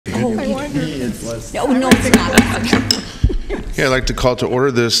It was. No, it's not. Okay, I'd like to call to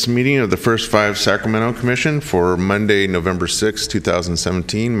order this meeting of the First Five Sacramento Commission for Monday, November 6,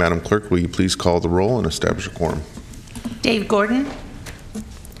 2017. Madam Clerk, will you please call the roll and establish a quorum? Dave Gordon.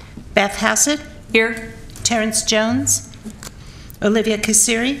 Beth Hassett. Here. Terrence Jones. Olivia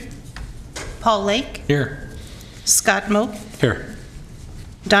Kasiri. Paul Lake. Here. Scott Moak. Here.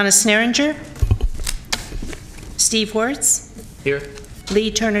 Donna Sneringer. Steve Wertz. Here.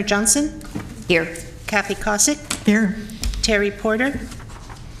 Lee Turner Johnson. Here. Kathy Kossick. Here. Terry Porter.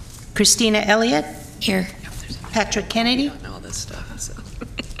 Christina Elliott. Here. Patrick Kennedy. I know this stuff. So.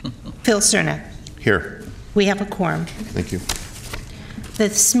 Phil Cerna. Here. We have a quorum. Thank you.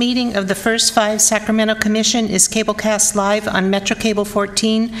 This meeting of the First Five Sacramento Commission is cablecast live on Metro Cable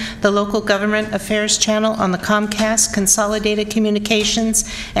 14, the local government affairs channel on the Comcast, Consolidated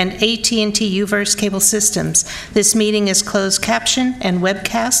Communications, and AT&T Uverse cable systems. This meeting is closed caption and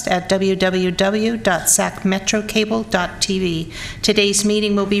webcast at www.sacmetrocable.tv. Today's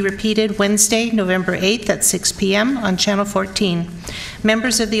meeting will be repeated Wednesday, November 8th at 6 p.m. on Channel 14.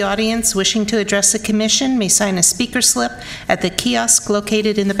 Members of the audience wishing to address the Commission may sign a speaker slip at the kiosk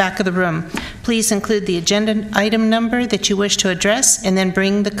located in the back of the room. Please include the agenda item number that you wish to address and then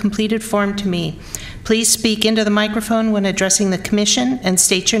bring the completed form to me. Please speak into the microphone when addressing the Commission and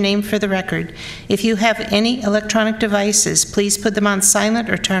state your name for the record. If you have any electronic devices, please put them on silent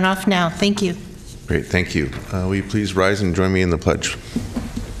or turn off now. Thank you. Great, thank you. Will you please rise and join me in the pledge?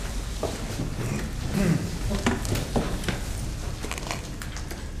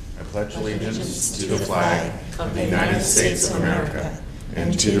 I pledge allegiance to the flag of the United States of America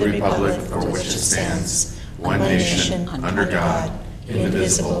and to the republic for which it stands, one nation, under God,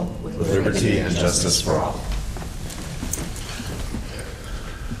 indivisible, with liberty and justice for all.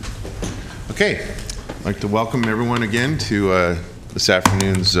 Okay, I'd like to welcome everyone again to this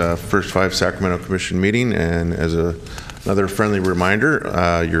afternoon's First Five Sacramento Commission meeting, and as another friendly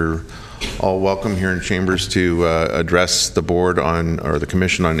reminder, you're all welcome here in Chambers to address the board or the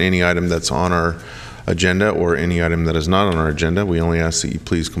commission on any item that's on our agenda or any item that is not on our agenda. We only ask that you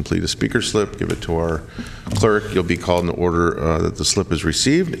please complete a speaker slip, give it to our clerk. You'll be called in the order that the slip is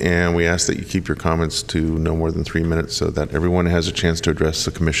received, and we ask that you keep your comments to no more than 3 minutes so that everyone has a chance to address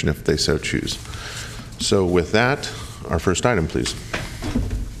the commission if they so choose. So with that, our first item, please.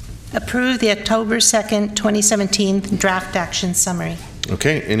 Approve the October 2nd, 2017 draft action summary.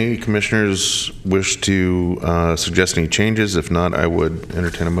 Okay, any commissioners wish to suggest any changes? If not, I would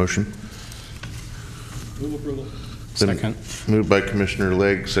entertain a motion. Move approval. Second. Moved by Commissioner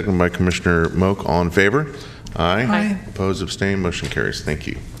Legg, second by Commissioner Moak. All in favor? Aye. Aye. Opposed, abstained, motion carries. Thank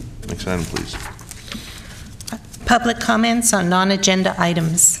you. Next item, please. Public comments on non-agenda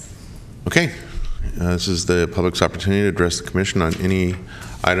items. Okay, this is the public's opportunity to address the commission on any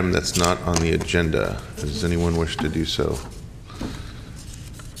item that's not on the agenda. Does anyone wish to do so?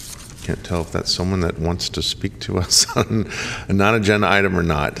 Can't tell if that's someone that wants to speak to us on a non-agenda item or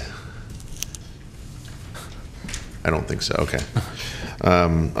not. I don't think so. Okay.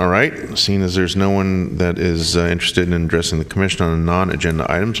 All right. Seeing as there's no one that is interested in addressing the commission on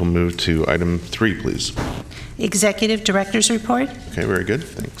non-agenda items, we'll move to item 3, please. Executive Director's Report. Okay, very good.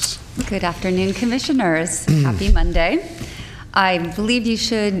 Thanks. Good afternoon, Commissioners. Happy Monday. I believe you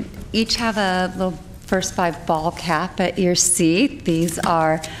should each have a little First Five ball cap at your seat. These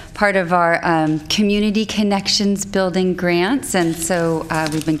are part of our Community Connections Building grants, and so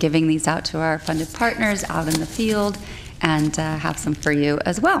we've been giving these out to our funded partners out in the field, and have some for you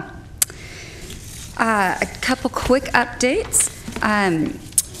as well. A couple quick updates.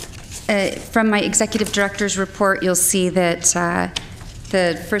 From my Executive Director's Report, you'll see that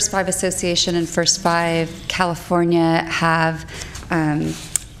the First Five Association and First Five California have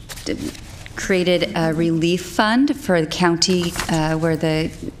created a relief fund for the county where the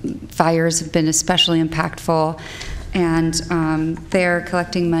fires have been especially impactful, and they're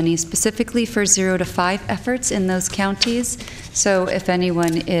collecting money specifically for 0 to 5 efforts in those counties. So if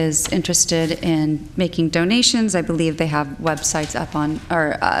anyone is interested in making donations, I believe they have websites up on,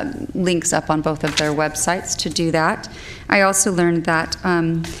 or links up on both of their websites to do that. I also learned that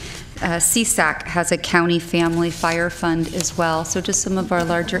CSAC has a county family fire fund as well, so just some of our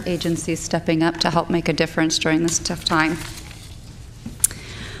larger agencies stepping up to help make a difference during this tough time.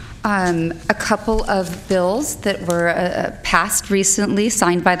 A couple of bills that were passed recently,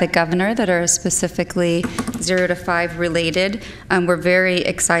 signed by the governor, that are specifically 0 to 5 related. We're very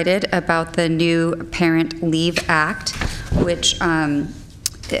excited about the new Parent Leave Act, which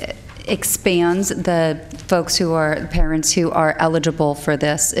expands the folks who are parents who are eligible for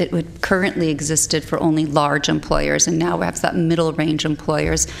this. It would currently existed for only large employers, and now we have that middle range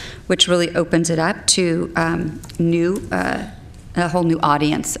employers, which really opens it up to a whole new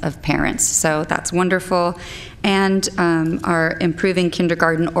audience of parents. So that's wonderful. And our improving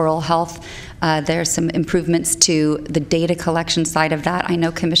kindergarten oral health. There's some improvements to the data collection side of that. I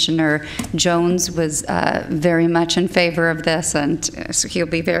know Commissioner Jones was very much in favor of this, and so he'll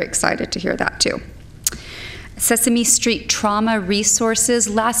be very excited to hear that too. Sesame Street Trauma Resources.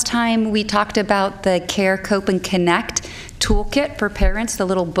 Last time we talked about the Care, Cope, and Connect toolkit for parents, the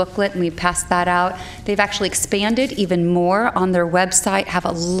little booklet, and we passed that out. They've actually expanded even more on their website, have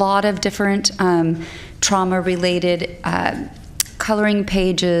a lot of different trauma-related coloring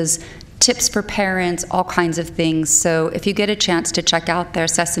pages, tips for parents, all kinds of things. So if you get a chance to check out their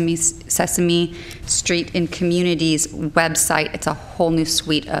Sesame Street in Communities website, it's a whole new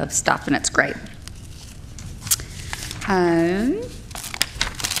suite of stuff, and it's great.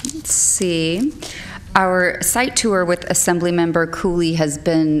 Let's see. Our site tour with Assemblymember Cooley has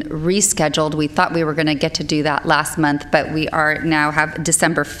been rescheduled. We thought we were going to get to do that last month, but we are now have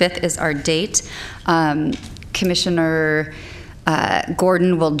December 5th is our date. Commissioner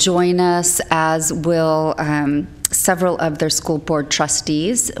Gordon will join us, as will several of their school board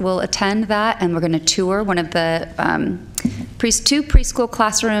trustees will attend that, and we're going to tour one of the two preschool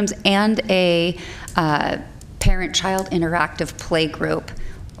classrooms and a parent-child interactive play group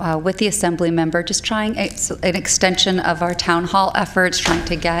with the assembly member, just trying an extension of our town hall efforts, trying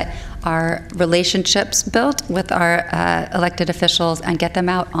to get our relationships built with our elected officials and get them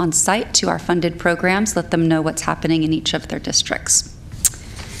out on site to our funded programs, let them know what's happening in each of their districts.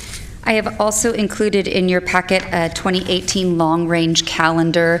 I have also included in your packet a 2018 long-range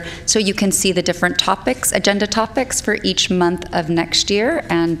calendar, so you can see the different topics, agenda topics for each month of next year,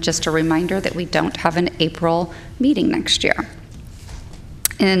 and just a reminder that we don't have an April meeting next year.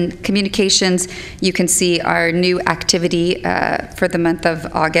 In communications, you can see our new activity for the month of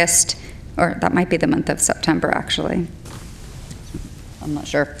August, or that might be the month of September, actually. I'm not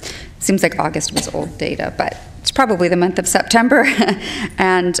sure. Seems like August was old data, but it's probably the month of September.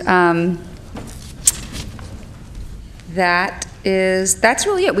 And that's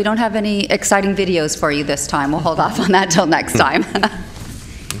really it. We don't have any exciting videos for you this time. We'll hold off on that till next time.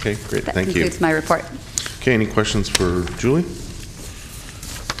 Okay, great. That Thank you. concludes my report. Okay, any questions for Julie?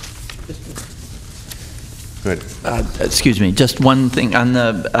 Go ahead. Excuse me, just one thing on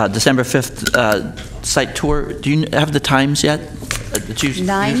the December 5th site tour. Do you have the times yet? It's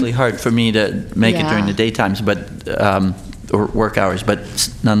usually hard for me to make it during the daytimes, but or work hours, but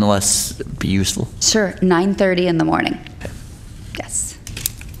nonetheless be useful. Sure, 9:30 in the morning. Yes.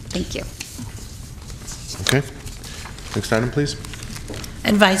 Thank you. Okay. Next item, please.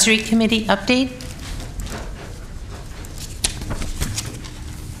 Advisory Committee update.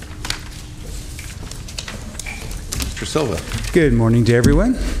 Mr. Silva. Good morning to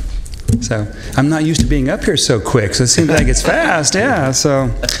everyone. So I'm not used to being up here so quick, so it seems like it's fast, yeah.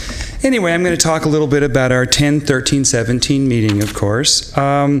 So anyway, I'm going to talk a little bit about our 10-13-17 meeting, of course.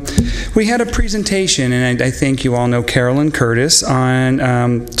 We had a presentation, and I think you all know Carolyn Curtis,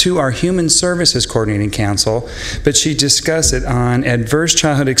 on to our Human Services Coordinating Council, but she discussed it on adverse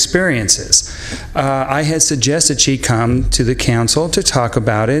childhood experiences. I had suggested she come to the council to talk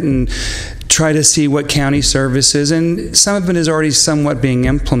about it and try to see what county services, and some of it is already somewhat being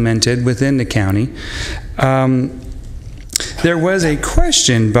implemented within the county. There was a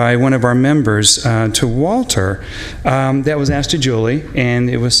question by one of our members to Walter that was asked to Julie, and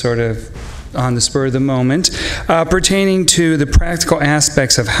it was sort of on the spur of the moment, pertaining to the practical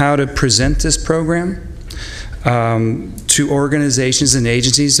aspects of how to present this program to organizations and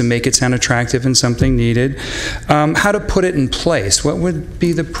agencies to make it sound attractive and something needed. How to put it in place. What would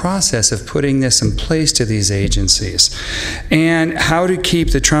be the process of putting this in place to these agencies? And how to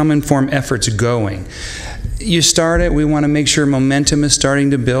keep the trauma-informed efforts going. You start it, we want to make sure momentum is starting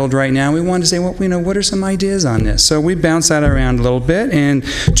to build right now. We want to say, well, what are some ideas on this? So we bounced that around a little bit, and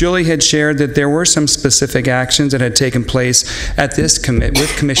Julie had shared that there were some specific actions that had taken place at this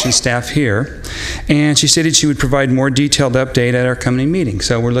with commission staff here, and she stated she would provide more detailed update at our coming meeting.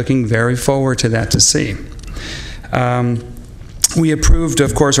 So we're looking very forward to that to see. We approved,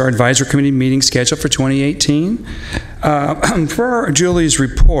 of course, our advisory committee meeting schedule for 2018. For Julie's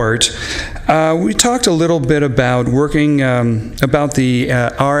report, we talked a little bit about working about the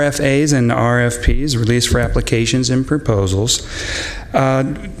RFAs and RFPs, released for applications and proposals.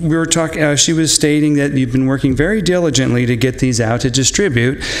 We were talking. She was stating that you've been working very diligently to get these out to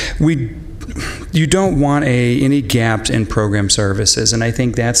distribute. We you don't want any gaps in program services, and I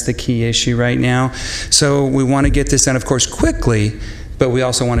think that's the key issue right now. So we want to get this done, of course, quickly, but we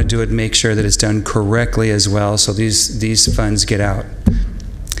also want to do it, make sure that it's done correctly as well, so these funds get out.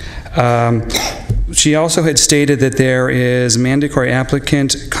 She also had stated that there is mandatory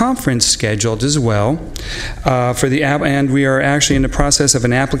applicant conference scheduled as well and we are actually in the process of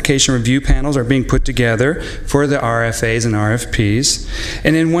an application review panels are being put together for the RFAs and RFPs.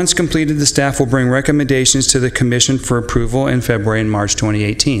 And then once completed, the staff will bring recommendations to the Commission for approval in February and March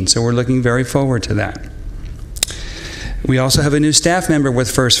 2018. So we're looking very forward to that. We also have a new staff member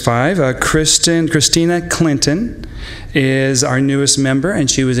with First Five. Christina Clinton is our newest member, and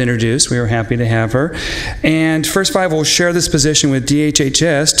she was introduced. We were happy to have her. And First Five will share this position with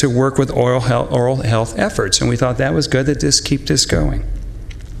DHHS to work with oral health efforts, and we thought that was good to keep this going.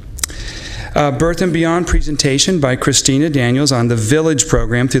 Birth and Beyond presentation by Christina Daniels on the Village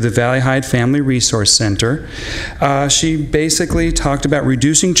program through the Valley High Family Resource Center. She basically talked about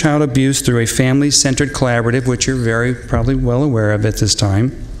reducing child abuse through a family-centered collaborative, which you're probably well aware of at this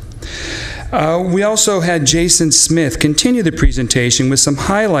time. We also had Jason Smith continue the presentation with some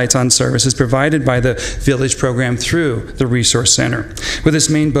highlights on services provided by the Village program through the Resource Center, with its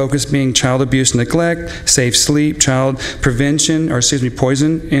main focus being child abuse and neglect, safe sleep, child prevention,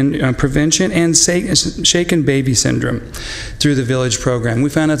 poison prevention, and shaken baby syndrome through the Village program. We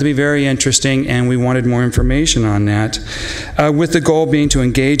found that to be very interesting, and we wanted more information on that, with the goal being to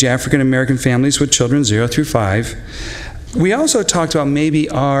engage African American families with children 0 through 5. We also talked about maybe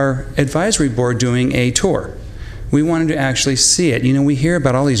our advisory board doing a tour. We wanted to actually see it. You know, we hear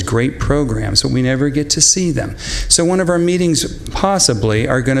about all these great programs, but we never get to see them. So one of our meetings possibly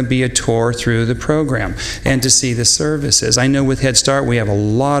are going to be a tour through the program and to see the services. I know with Head Start we have a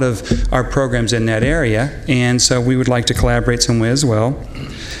lot of our programs in that area, and so we would like to collaborate some way as well.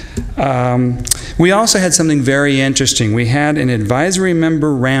 We also had something very interesting. We had an advisory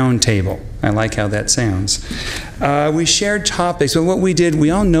member roundtable. I like how that sounds. We shared topics. So what we did,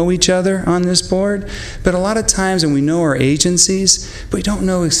 we all know each other on this board, but a lot of times, and we know our agencies, but we don't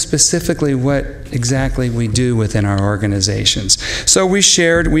know specifically what exactly we do within our organizations. So we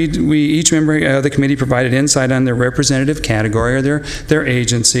shared, each member of the committee provided insight on their representative category or their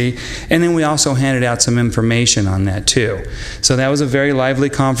agency, and then we also handed out some information on that too. So that was a very lively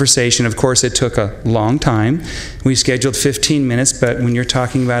conversation. Of course, it took a long time. We scheduled 15 minutes, but when you're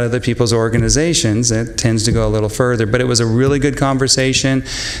talking about other people's organizations, it tends to go a little further. But it was a really good conversation,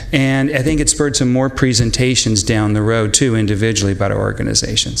 and I think it spurred some more presentations down the road too, individually, about our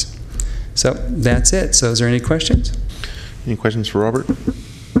organizations. So that's it. So is there any questions? Any questions for Robert?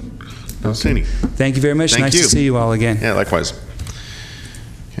 No, Sandy. Thank you very much. Nice to see you all again. Yeah, likewise.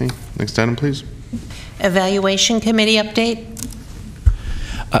 Okay, next item, please. Evaluation Committee update.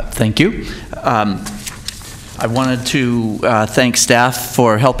 Thank you. I wanted to thank staff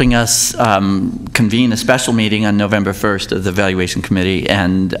for helping us convene a special meeting on November 1st of the Evaluation Committee,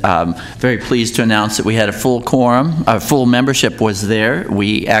 and very pleased to announce that we had a full quorum. Our full membership was there.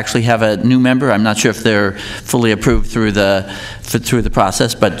 We actually have a new member. I'm not sure if they're fully approved through the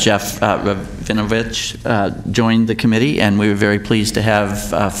process, but Jeff Ravinovich joined the committee, and we were very pleased to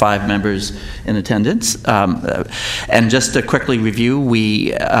have 5 members in attendance. And just to quickly review,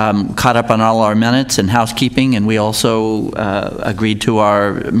 we caught up on all our minutes and housekeeping, and we also agreed to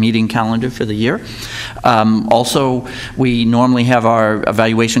our meeting calendar for the year. Also, we normally have our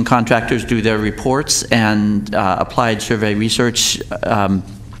evaluation contractors do their reports, and Applied Survey Research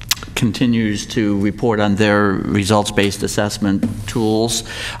continues to report on their results-based assessment tools.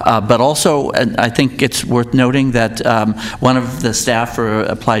 But also, and I think it's worth noting that one of the staff for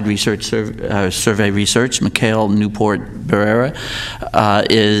Applied Research Survey Research, Mikhail Newport-Barrera,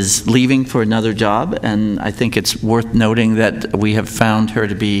 is leaving for another job, and I think it's worth noting that we have found her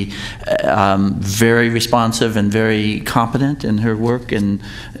to be very responsive and very competent in her work and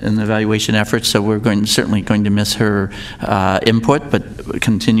in the evaluation efforts, so we're certainly going to miss her input, but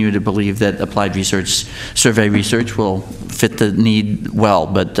continue to believe that Applied Research Survey Research will fit the need well,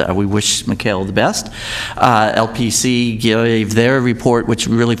 but we wish Mikhail the best. LPC gave their report, which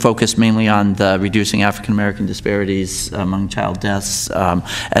really focused mainly on the reducing African American disparities among child deaths,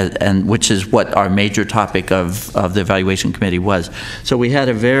 and which is what our major topic of the evaluation committee was. So we had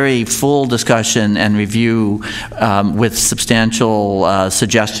a very full discussion and review with substantial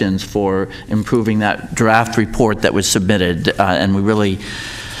suggestions for improving that draft report that was submitted, and we really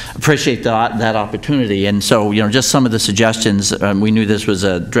appreciate that opportunity. And so, you know, just some of the suggestions. We knew this was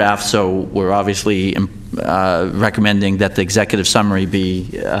a draft, so we're obviously recommending that the executive summary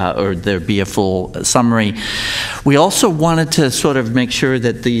be, or there be a full summary. We also wanted to sort of make sure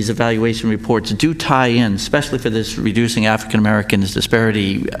that these evaluation reports do tie in, especially for this Reducing African Americans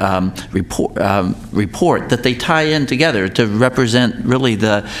Disparity report, that they tie in together to represent really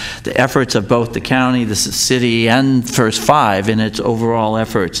the efforts of both the county, the city, and First Five in its overall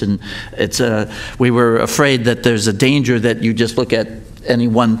efforts. And we were afraid that there's a danger that you just look at any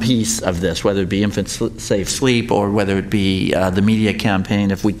one piece of this, whether it be infant safe sleep or whether it be the media campaign.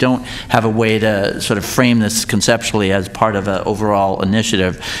 If we don't have a way to sort of frame this conceptually as part of an overall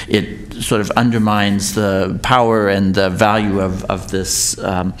initiative, it sort of undermines the power and the value of this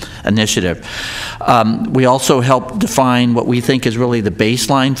initiative. We also help define what we think is really the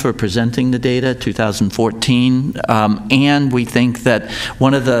baseline for presenting the data, 2014, and we think that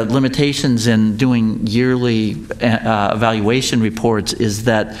one of the limitations in doing yearly evaluation reports is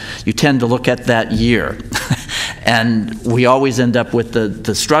that you tend to look at that year. And we always end up with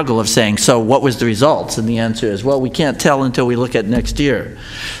the struggle of saying, so what was the results? And the answer is, well, we can't tell until we look at next year.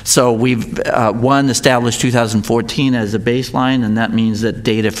 So we've, established 2014 as a baseline, and that means that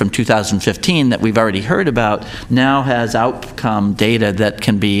data from 2015 that we've already heard about now has outcome data that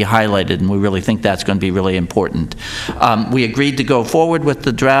can be highlighted, and we really think that's going to be really important. We agreed to go forward with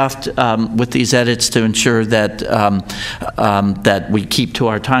the draft with these edits to ensure that, that we keep to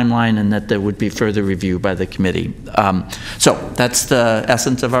our timeline and that there would be further review by the committee. So that's the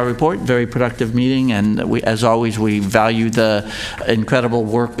essence of our report. Very productive meeting, and we, as always, we value the incredible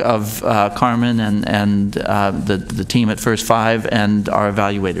work of Carmen and the team at First Five and our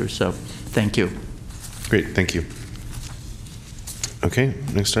evaluators. So thank you. Great, thank you. Okay,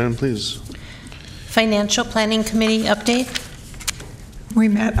 next item, please. Financial Planning Committee update. We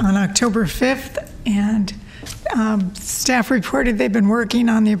met on October 5th, and staff reported they've been working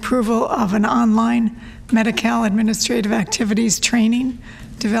on the approval of an online Medi-Cal administrative activities training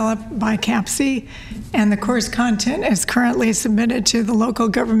developed by CAPC, and the course content is currently submitted to the local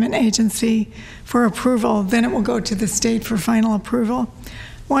government agency for approval. Then it will go to the state for final approval.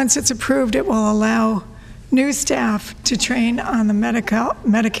 Once it's approved, it will allow new staff to train on the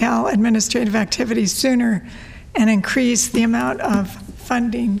Medi-Cal administrative activities sooner and increase the amount of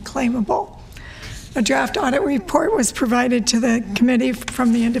funding claimable. A draft audit report was provided to the committee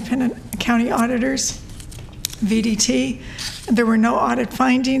from the independent county auditors, VDT. There were no audit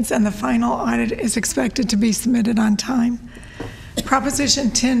findings, and the final audit is expected to be submitted on time. Proposition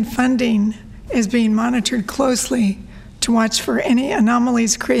 10 funding is being monitored closely to watch for any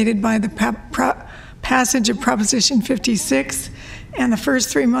anomalies created by the passage of Proposition 56, and the first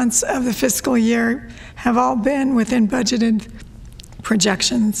 3 months of the fiscal year have all been within budgeted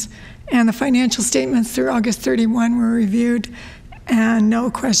projections. And the financial statements through August 31 were reviewed, and no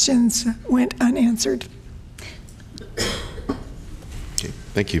questions went unanswered. Okay,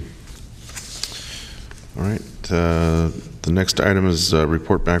 thank you. All right, the next item is a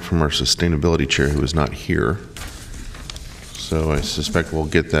report back from our sustainability chair, who is not here. So I suspect we'll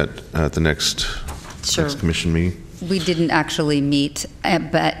get that at the next commission meeting. We didn't actually meet,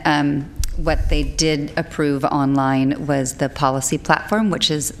 but what they did approve online was the policy platform,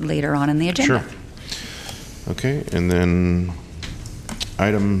 which is later on in the agenda. Sure. Okay, and then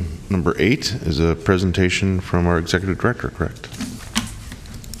item number 8 is a presentation from our executive director, correct?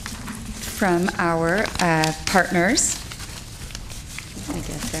 From our partners. Let me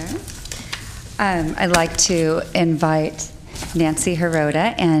get there. I'd like to invite Nancy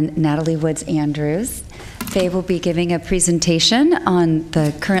Hirota and Natalie Woods-Andrews. They will be giving a presentation on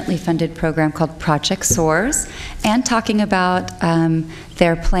the currently funded program called Project SOARS and talking about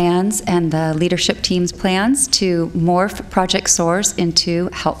their plans and the leadership team's plans to morph Project SOARS into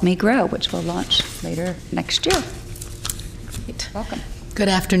Help Me Grow, which will launch later next year. Welcome. Good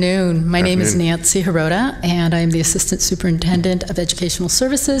afternoon. My name is Nancy Hirota, and I'm the Assistant Superintendent of Educational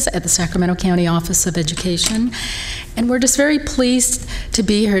Services at the Sacramento County Office of Education. And we're just very pleased to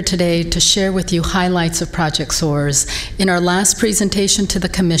be here today to share with you highlights of Project SOARS. In our last presentation to the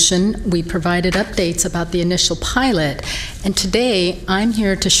Commission, we provided updates about the initial pilot, and today I'm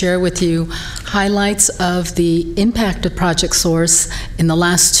here to share with you highlights of the impact of Project SOARS in the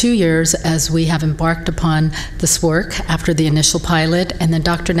last 2 years as we have embarked upon this work after the initial pilot. And then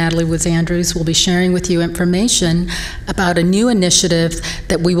Dr. Natalie Woods-Andrews will be sharing with you information about a new initiative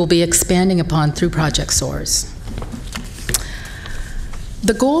that we will be expanding upon through Project SOARS.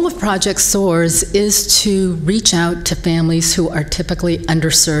 The goal of Project SOARS is to reach out to families who are typically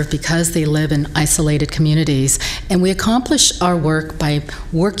underserved because they live in isolated communities. And we accomplish our work by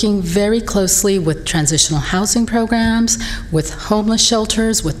working very closely with transitional housing programs, with homeless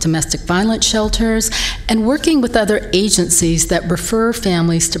shelters, with domestic violence shelters, and working with other agencies that refer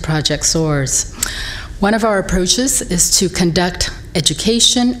families to Project SOARS. One of our approaches is to conduct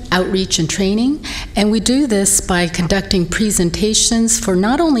education, outreach, and training, and we do this by conducting presentations for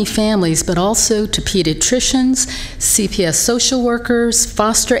not only families but also to pediatricians, CPS social workers,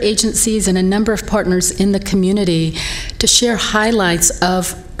 foster agencies, and a number of partners in the community to share highlights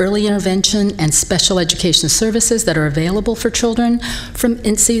of early intervention and special education services that are available for children from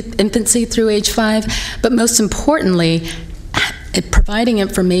infancy through age 5, but most importantly, providing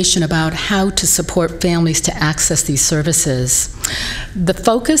information about how to support families to access these services. The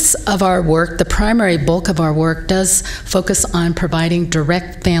focus of our work, the primary bulk of our work, does focus on providing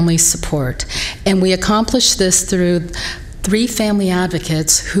direct family support. And we accomplish this through 3 family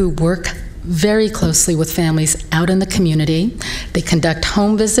advocates who work very closely with families out in the community. They conduct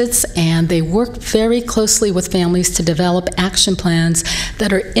home visits, and they work very closely with families to develop action plans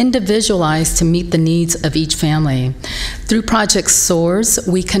that are individualized to meet the needs of each family. Through Project SOARS,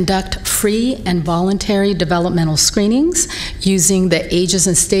 we conduct free and voluntary developmental screenings using the Ages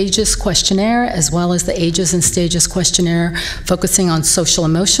and Stages questionnaire, as well as the Ages and Stages questionnaire focusing on social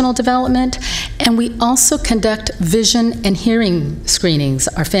emotional development. And we also conduct vision and hearing screenings.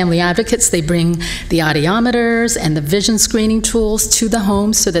 Our family advocates, they bring the audiometers and the vision screening tools to the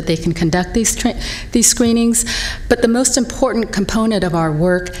home so that they can conduct these screenings. But the most important component of our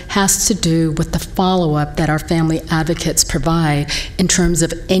work has to do with the follow-up that our family advocates provide in terms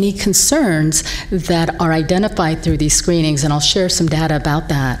of any concerns that are identified through these screenings, and I'll share some data about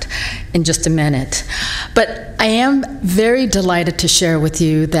that in just a minute. But I am very delighted to share with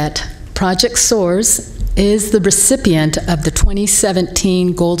you that Project SOARS is the recipient of the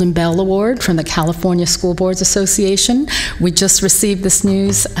 2017 Golden Bell Award from the California School Boards Association. We just received this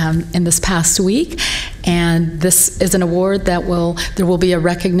news in this past week, and this is an award that there will be a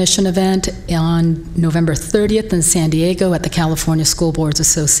recognition event on November 30th in San Diego at the California School Boards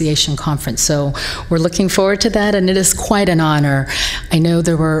Association conference. So we're looking forward to that, and it is quite an honor. I know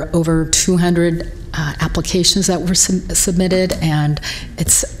there were over 200 applications that were submitted, and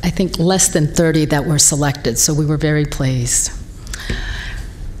it's, I think, less than 30 that were selected, so we were very pleased.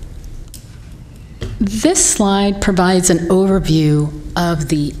 This slide provides an overview of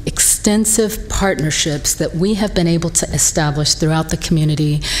the extensive partnerships that we have been able to establish throughout the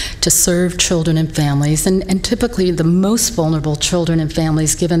community to serve children and families, and typically the most vulnerable children and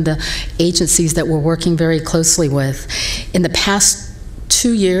families, given the agencies that we're working very closely with. In the past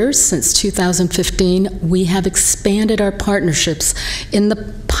 2 years, since 2015, we have expanded our partnerships. In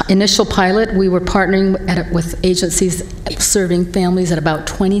the initial pilot, we were partnering with agencies serving families at about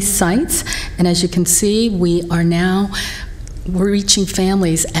 20 sites, and as you can see, we're reaching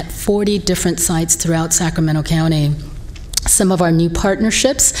families at 40 different sites throughout Sacramento County. Some of our new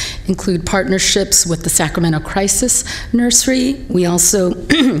partnerships include partnerships with the Sacramento Crisis Nursery. We also,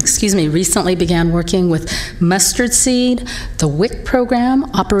 recently began working with Mustard Seed, the WIC program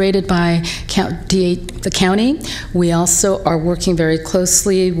operated by the county. We also are working very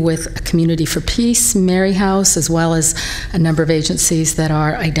closely with Community for Peace, Mary House, as well as a number of agencies that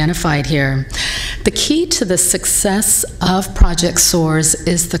are identified here. The key to the success of Project SOARS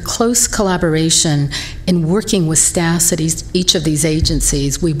is the close collaboration in working with staffs at each of these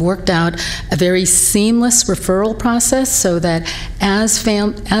agencies. We've worked out a very seamless referral process so that as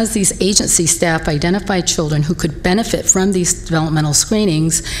these agency staff identify children who could benefit from these developmental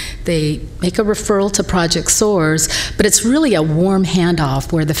screenings, they make a referral to Project SOARS, but it's really a warm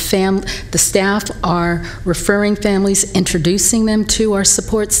handoff where the staff are referring families, introducing them to our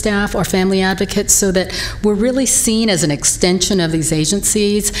support staff, our family advocates, so that we're really seen as an extension of these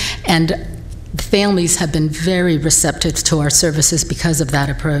agencies, and the families have been very receptive to our services because of that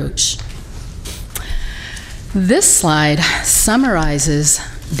approach. This slide summarizes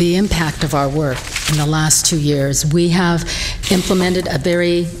the impact of our work in the last 2 years. We have implemented a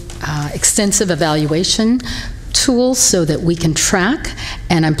very extensive evaluation tool so that we can track,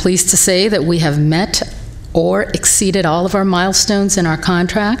 and I'm pleased to say that we have met or exceeded all of our milestones in our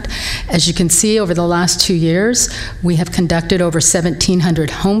contract. As you can see, over the last 2 years, we have conducted over 1,700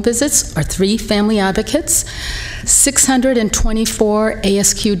 home visits, our 3 family advocates, 624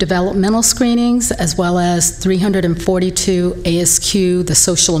 ASQ developmental screenings, as well as 342 ASQ, the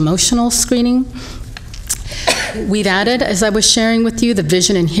social emotional screening. We've added, as I was sharing with you, the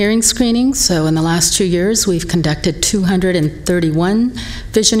vision and hearing screenings. So in the last 2 years, we've conducted 231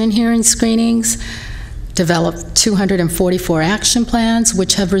 vision and hearing screenings, developed 244 action plans,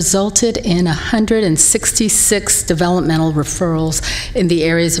 which have resulted in 166 developmental referrals in the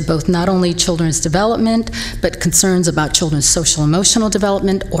areas of both not only children's development, but concerns about children's social emotional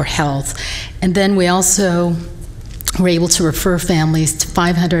development or health. And then we also were able to refer families to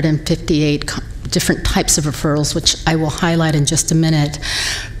 558 different types of referrals, which I will highlight in just a minute.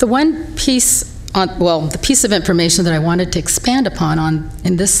 The one piece the piece of information that I wanted to expand upon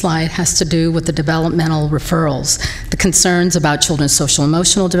in this slide has to do with the developmental referrals, the concerns about children's social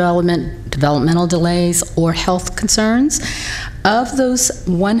emotional development, developmental delays, or health concerns. Of those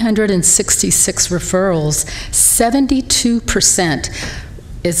 166 referrals, 72%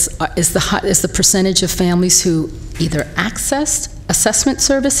 is the percentage of families who either accessed assessment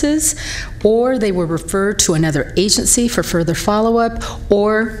services, or they were referred to another agency for further follow-up,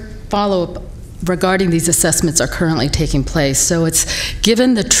 or follow-up regarding these assessments are currently taking place. So it's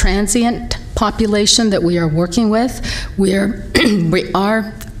given the transient population that we are working with, we're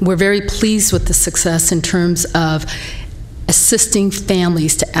very pleased with the success in terms of assisting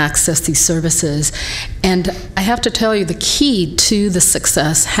families to access these services. And I have to tell you, the key to the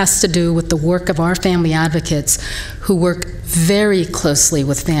success has to do with the work of our family advocates who work very closely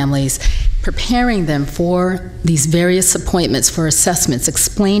with families, preparing them for these various appointments for assessments,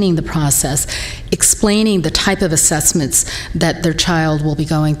 explaining the process, explaining the type of assessments that their child will be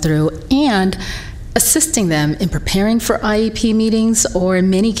going through, and assisting them in preparing for IEP meetings, or in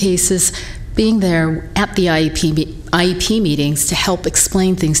many cases, being there at the IEP meetings to help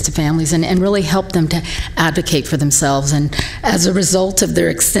explain things to families and really help them to advocate for themselves. And as a result of their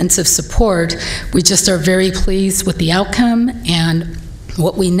extensive support, we just are very pleased with the outcome and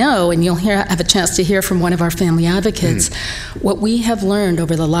what we know, and you'll have a chance to hear from one of our family advocates, what we have learned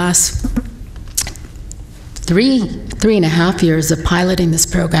over the last three and a half years of piloting this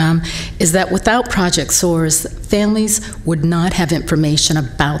program is that without Project SOARS, families would not have information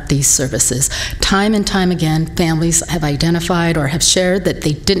about these services. Time and time again, families have identified or have shared that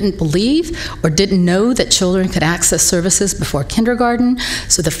they didn't believe or didn't know that children could access services before kindergarten.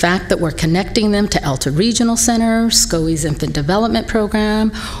 So the fact that we're connecting them to Alta Regional Center, SCOE's Infant Development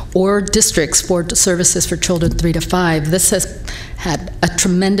Program, or districts for services for children 3 to 5, this has had a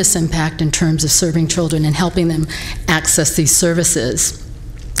tremendous impact in terms of serving children and helping them access these services.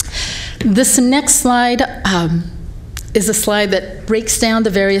 This next slide is a slide that breaks down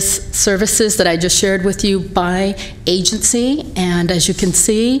the various services that I just shared with you by agency. And as you can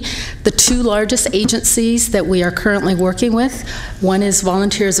see, the two largest agencies that we are currently working with, one is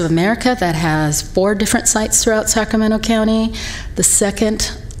Volunteers of America that has 4 different sites throughout Sacramento County. The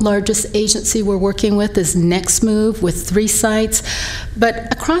second largest agency we're working with is Next Move with 3 sites.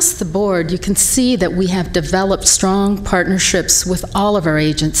 But across the board, you can see that we have developed strong partnerships with all of our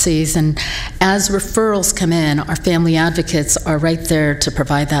agencies, and as referrals come in, our family advocates are right there to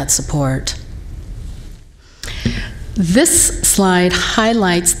provide that support. This slide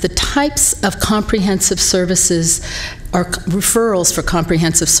highlights the types of comprehensive services or referrals for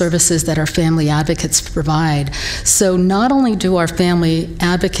comprehensive services that our family advocates provide. So not only do our family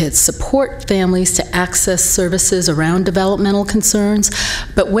advocates support families to access services around developmental concerns,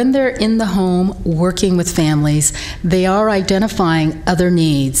 but when they're in the home working with families, they are identifying other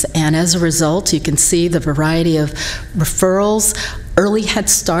needs. And as a result, you can see the variety of referrals. Early Head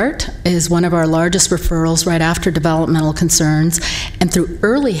Start is one of our largest referrals right after developmental concerns. And through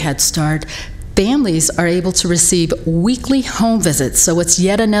Early Head Start, families are able to receive weekly home visits. So it's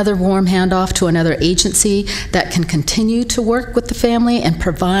yet another warm handoff to another agency that can continue to work with the family and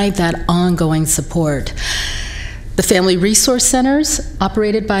provide that ongoing support. The Family Resource Centers,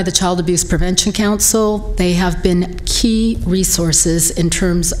 operated by the Child Abuse Prevention Council, they have been key resources in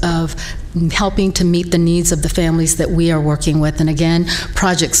terms of helping to meet the needs of the families that we are working with. And again,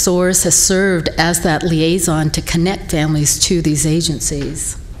 Project SOARS has served as that liaison to connect families to these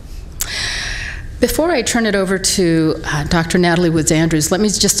agencies. Before I turn it over to Dr. Natalie Woods-Andrews, let me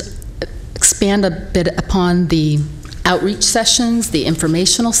just expand a bit upon the outreach sessions, the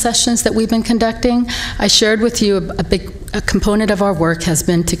informational sessions that we've been conducting. I shared with you a component of our work has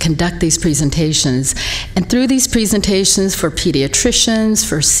been to conduct these presentations. And through these presentations for pediatricians,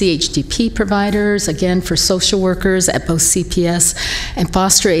 for CHDP providers, again for social workers at both CPS and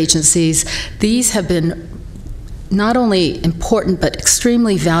foster agencies, these have been not only important but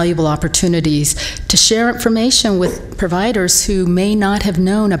extremely valuable opportunities to share information with providers who may not have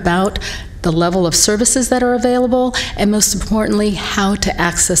known about the level of services that are available, and most importantly, how to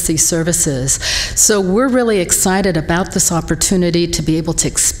access these services. So we're really excited about this opportunity to be able to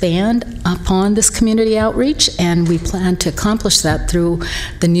expand upon this community outreach, and we plan to accomplish that through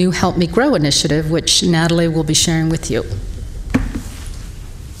the new Help Me Grow initiative, which Natalie will be sharing with you.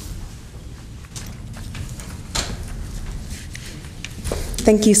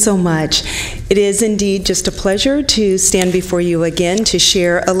 Thank you so much. It is indeed just a pleasure to stand before you again to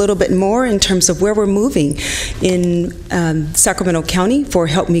share a little bit more in terms of where we're moving in Sacramento County for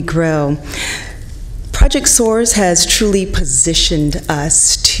Help Me Grow. Project SOARS has truly positioned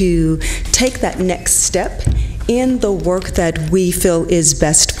us to take that next step in the work that we feel is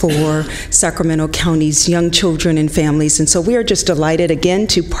best for Sacramento County's young children and families. And so we are just delighted again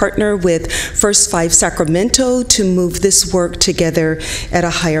to partner with First 5 Sacramento to move this work together at a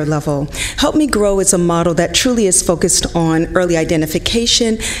higher level. Help Me Grow is a model that truly is focused on early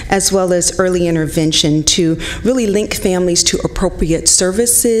identification as well as early intervention to really link families to appropriate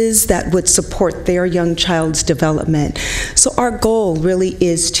services that would support their young child's development. So our goal really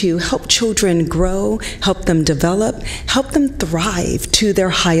is to help children grow, help them develop, help them thrive to their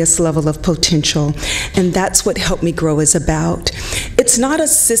highest level of potential. And that's what Help Me Grow is about. It's not a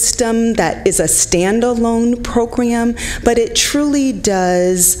system that is a standalone program, but it truly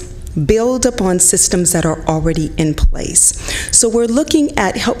does build upon systems that are already in place. So we're looking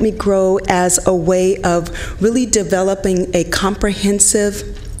at Help Me Grow as a way of really developing a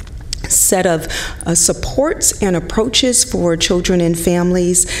comprehensive set of supports and approaches for children and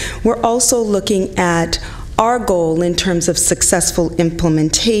families. We're also looking at our goal in terms of successful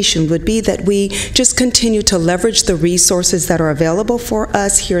implementation would be that we just continue to leverage the resources that are available for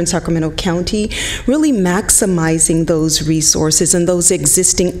us here in Sacramento County, really maximizing those resources and those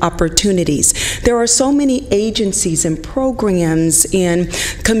existing opportunities. There are so many agencies and programs and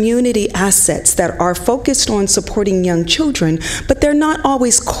community assets that are focused on supporting young children, but they're not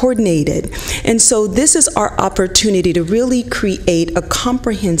always coordinated. And so this is our opportunity to really create a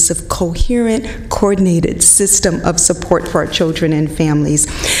comprehensive, coherent, coordinated system of support for our children and families.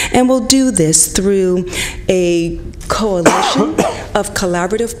 And we'll do this through a coalition of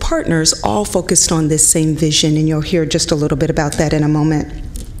collaborative partners all focused on this same vision, and you'll hear just a little bit about that in a moment.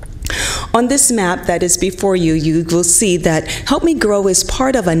 On this map that is before you, you will see that Help Me Grow is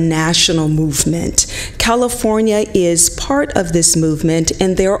part of a national movement. California is part of this movement,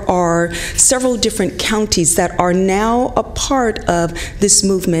 and there are several different counties that are now a part of this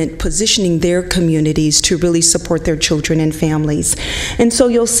movement, positioning their communities to really support their children and families. And so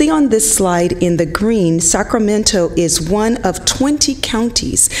you'll see on this slide in the green, Sacramento is one of 20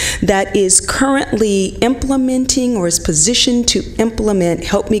 counties that is currently implementing or is positioned to implement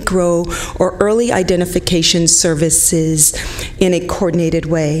Help Me Grow or early identification services in a coordinated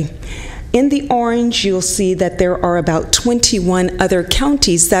way. In the orange, you'll see that there are about 21 other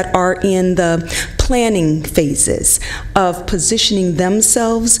counties that are in the planning phases of positioning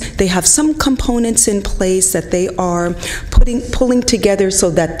themselves. They have some components in place that they are pulling together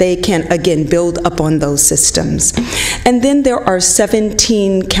so that they can, again, build up on those systems. And then there are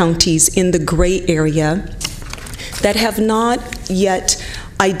 17 counties in the gray area that have not yet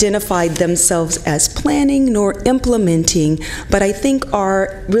identified themselves as planning nor implementing, but I think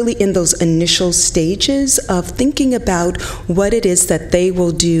are really in those initial stages of thinking about what it is that they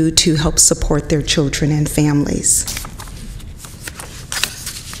will do to help support their children and families.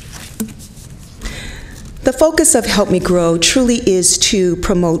 The focus of Help Me Grow truly is to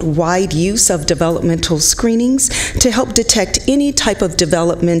promote wide use of developmental screenings to help detect any type of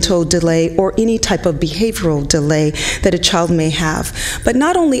developmental delay or any type of behavioral delay that a child may have. But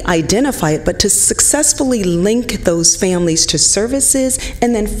not only identify it, but to successfully link those families to services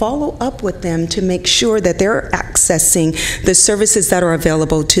and then follow up with them to make sure that they're accessing the services that are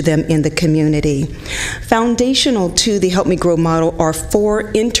available to them in the community. Foundational to the Help Me Grow model are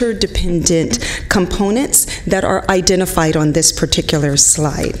 4 interdependent components that are identified on this particular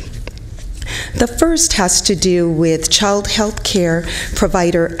slide. The first has to do with child health care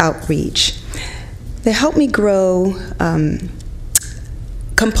provider outreach. The Help Me Grow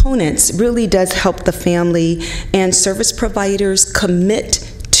components really does help the family and service providers commit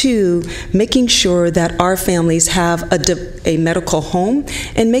to making sure that our families have a medical home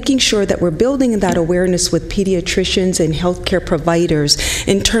and making sure that we're building that awareness with pediatricians and healthcare providers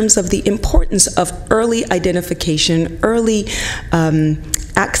in terms of the importance of early identification, early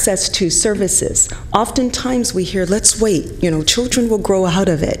access to services. Oftentimes we hear, let's wait, children will grow out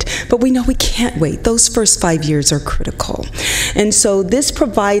of it, but we know we can't wait. Those first 5 years are critical. And so this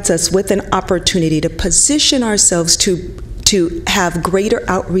provides us with an opportunity to position ourselves to to have greater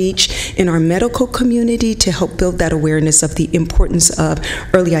outreach in our medical community to help build that awareness of the importance of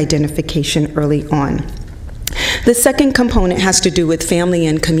early identification early on. The second component has to do with family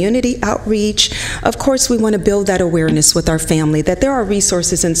and community outreach. Of course, we want to build that awareness with our family that there are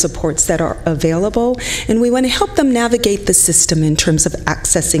resources and supports that are available, and we want to help them navigate the system in terms of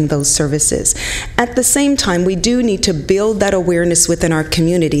accessing those services. At the same time, we do need to build that awareness within our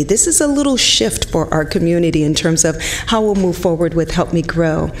community. This is a little shift for our community in terms of how we'll move forward with Help Me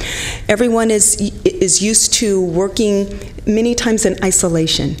Grow. Everyone is used to working many times in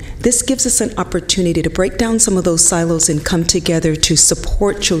isolation. This gives us an opportunity to break down some of those silos and come together to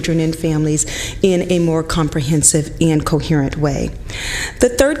support children and families in a more comprehensive and coherent way. The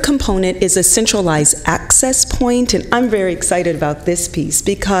third component is a centralized access point, and I'm very excited about this piece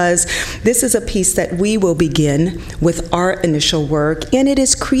because this is a piece that we will begin with our initial work, and it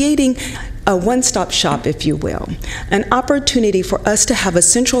is creating a one-stop shop, if you will, an opportunity for us to have a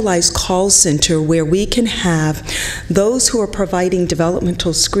centralized call center where we can have those who are providing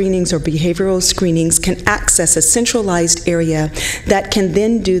developmental screenings or behavioral screenings can access a centralized area that can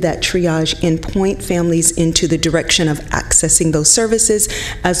then do that triage and point families into the direction of accessing those services,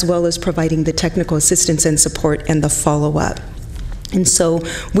 as well as providing the technical assistance and support and the follow-up. And so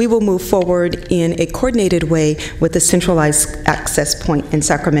we will move forward in a coordinated way with a centralized access point in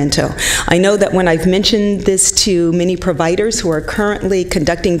Sacramento. I know that when I've mentioned this to many providers who are currently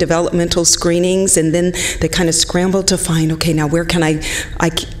conducting developmental screenings, and then they kind of scramble to find, okay, now where can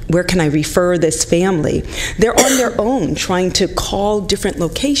I refer this family? They're on their own trying to call different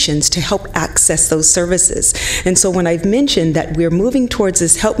locations to help access those services. And so when I've mentioned that we're moving towards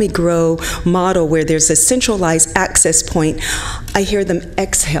this Help Me Grow model where there's a centralized access point, I hear them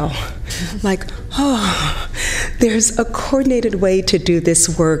exhale, like, oh, there's a coordinated way to do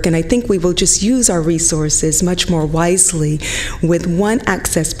this work, and I think we will just use our resources much more wisely with one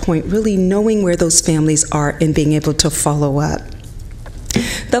access point, really knowing where those families are and being able to follow up.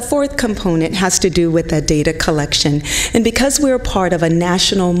 The fourth component has to do with the data collection. And because we're part of a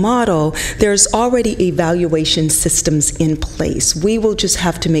national model, there's already evaluation systems in place. We will just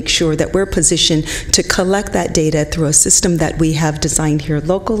have to make sure that we're positioned to collect that data through a system that we have designed here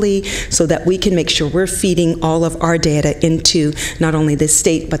locally so that we can make sure we're feeding all of our data into not only the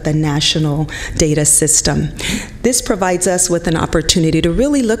state but the national data system. This provides us with an opportunity to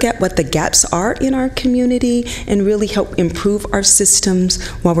really look at what the gaps are in our community and really help improve our systems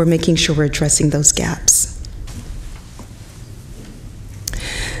while we're making sure we're addressing those gaps.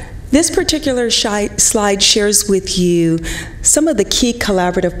 This particular slide shares with you some of the key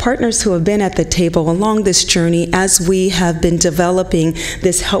collaborative partners who have been at the table along this journey as we have been developing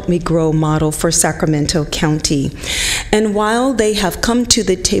this Help Me Grow model for Sacramento County. And while they have come to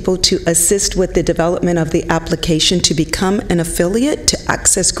the table to assist with the development of the application to become an affiliate to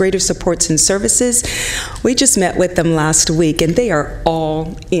access greater supports and services, we just met with them last week and they are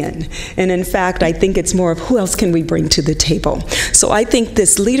all in. And in fact, I think it's more of who else can we bring to the table. So I think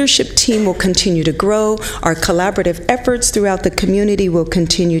this leadership team will continue to grow. Our collaborative efforts throughout the community will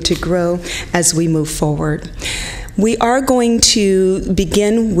continue to grow as we move forward. We are going to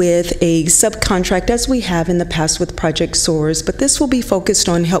begin with a subcontract as we have in the past with Project SOARS, but this will be focused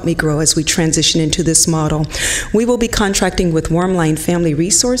on Help Me Grow as we transition into this model. We will be contracting with Wormline Family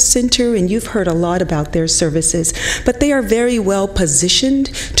Resource Center, and you've heard a lot about their services, but they are very well positioned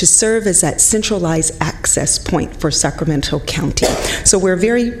to serve as that centralized access point for Sacramento County. So we're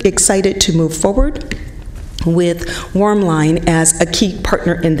very excited to move forward with Wormline as a key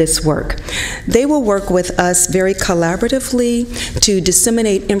partner in this work. They will work with us very collaboratively to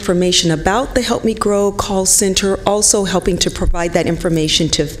disseminate information about the Help Me Grow call center, also helping to provide that information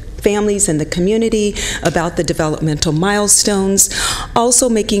to families in the community about the developmental milestones, also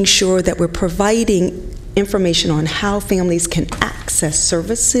making sure that we're providing information on how families can access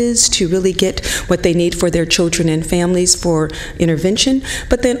services to really get what they need for their children and families for intervention,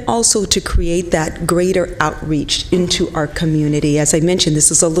 but then also to create that greater outreach into our community. As I mentioned,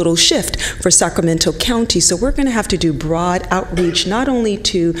 this is a little shift for Sacramento County, so we're going to have to do broad outreach not only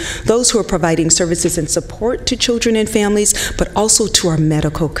to those who are providing services and support to children and families, but also to our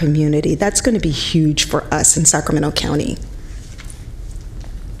medical community. That's going to be huge for us in Sacramento County.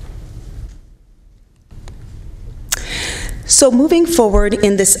 So moving forward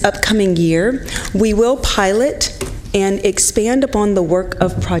in this upcoming year, we will pilot and expand upon the work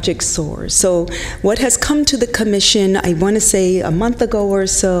of Project SOAR. So what has come to the Commission, I want to say a month ago or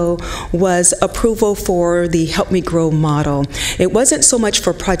so, was approval for the Help Me Grow model. It wasn't so much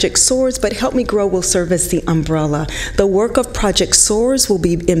for Project SOARs, but Help Me Grow will serve as the umbrella. The work of Project SOARs will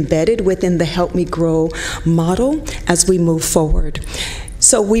be embedded within the Help Me Grow model as we move forward.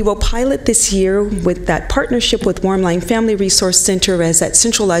 So we will pilot this year with that partnership with Warmline Family Resource Center as that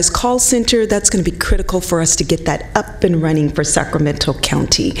centralized call center. That's going to be critical for us to get that up and running for Sacramento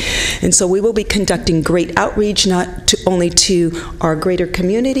County. And so we will be conducting great outreach, not only to our greater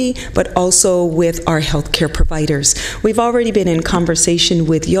community, but also with our healthcare providers. We've already been in conversation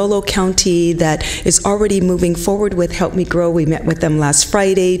with Yolo County that is already moving forward with Help Me Grow. We met with them last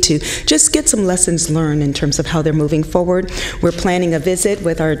Friday to just get some lessons learned in terms of how they're moving forward. We're planning a visit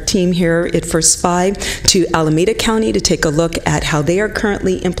with our team here at First 5 to Alameda County to take a look at how they are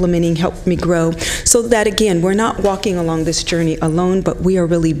currently implementing Help Me Grow, so that again, we're not walking along this journey alone, but we are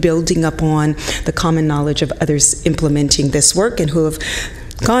really building upon the common knowledge of others implementing this work and who have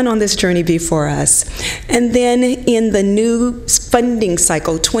gone on this journey before us. And then in the new funding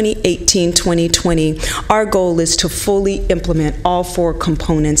cycle, 2018-2020, our goal is to fully implement all 4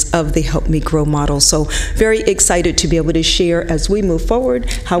 components of the Help Me Grow model. So very excited to be able to share as we move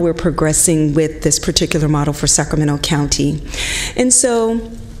forward how we're progressing with this particular model for Sacramento County. And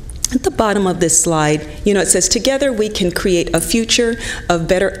so at the bottom of this slide, it says, together we can create a future of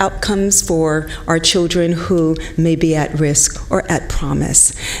better outcomes for our children who may be at risk or at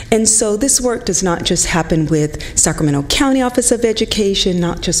promise. And so this work does not just happen with Sacramento County Office of Education,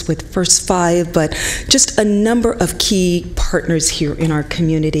 not just with First 5, but just a number of key partners here in our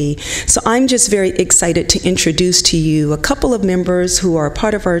community. So I'm just very excited to introduce to you a couple of members who are a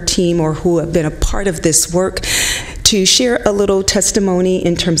part of our team or who have been a part of this work, to share a little testimony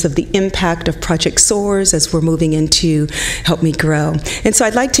in terms of the impact of Project SOARs as we're moving into Help Me Grow. And so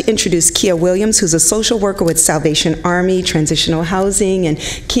I'd like to introduce Kia Williams, who's a social worker with Salvation Army Transitional Housing. And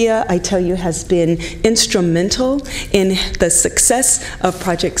Kia, I tell you, has been instrumental in the success of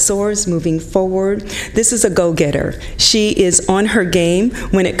Project SOARs moving forward. This is a go-getter. She is on her game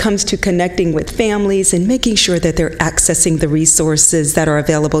when it comes to connecting with families and making sure that they're accessing the resources that are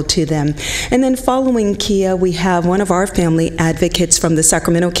available to them. And then following Kia, we have one of our family advocates from the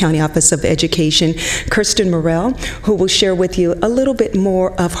Sacramento County Office of Education, Kirsten Morrell, who will share with you a little bit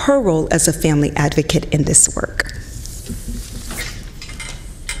more of her role as a family advocate in this work.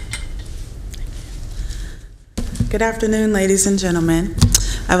 Good afternoon, ladies and gentlemen.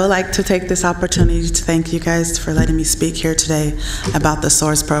 I would like to take this opportunity to thank you guys for letting me speak here today about the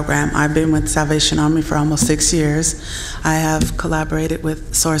SOARS program. I've been with Salvation Army for almost 6 years. I have collaborated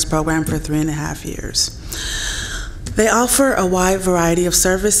with SOARS program for 3.5 years. They offer a wide variety of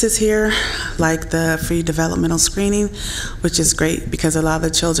services here, like the free developmental screening, which is great because a lot of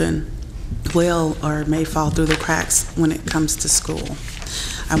the children will or may fall through the cracks when it comes to school.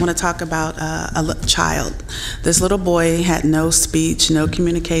 I want to talk about a child. This little boy had no speech, no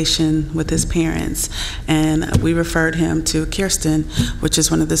communication with his parents, and we referred him to Kirsten, which is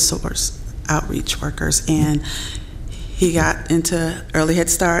one of the SOARS outreach workers, and he got into early Head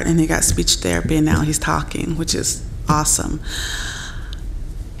Start and he got speech therapy, and now he's talking, which is awesome.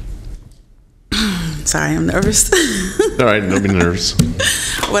 Sorry, I'm nervous. All right, don't be nervous.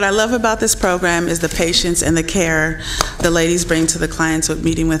 What I love about this program is the patience and the care the ladies bring to the clients with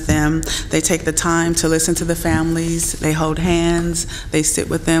meeting with them. They take the time to listen to the families. They hold hands. They sit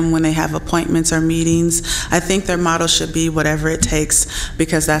with them when they have appointments or meetings. I think their motto should be whatever it takes,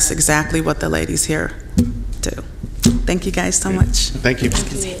 because that's exactly what the ladies here do. Thank you guys so much. Thank you.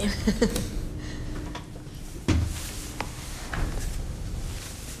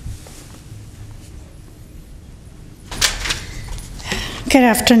 Good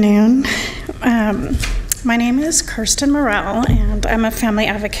afternoon. My name is Kirsten Morrell, and I'm a family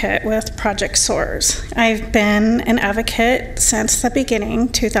advocate with Project SOARS. I've been an advocate since the beginning,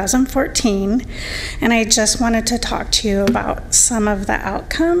 2014, and I just wanted to talk to you about some of the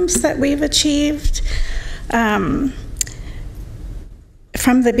outcomes that we've achieved. From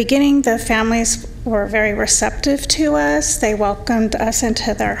the beginning, the families were very receptive to us. They welcomed us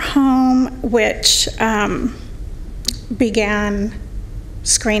into their home, which began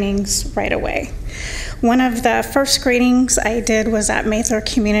screenings right away. One of the first screenings I did was at Mather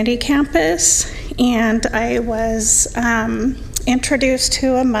Community Campus, and I was introduced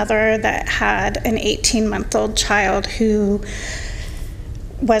to a mother that had an 18-month-old child who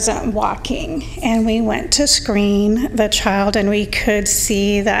wasn't walking, and we went to screen the child, and we could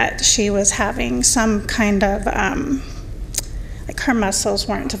see that she was having some kind of like her muscles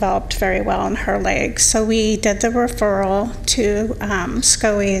weren't developed very well in her legs. So we did the referral to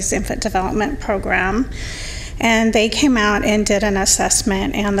SCOE's Infant Development Program, and they came out and did an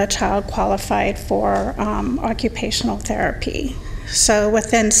assessment, and the child qualified for occupational therapy. So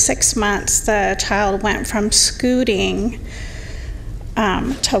within 6 months, the child went from scooting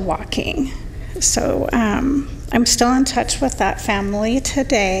to walking. So I'm still in touch with that family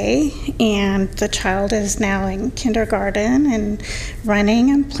today, and the child is now in kindergarten and running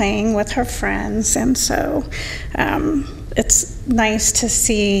and playing with her friends. And so it's nice to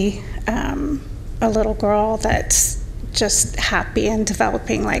see a little girl that's just happy and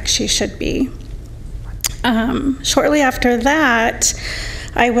developing like she should be. Shortly after that,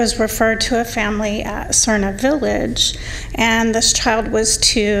 I was referred to a family at Cerna Village, and this child was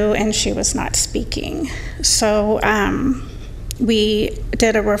 2 and she was not speaking. So we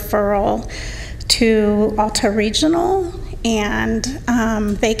did a referral to Alta Regional, and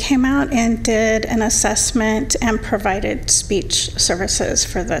they came out and did an assessment and provided speech services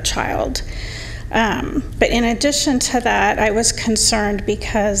for the child. But in addition to that, I was concerned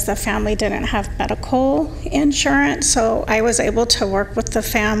because the family didn't have medical insurance, so I was able to work with the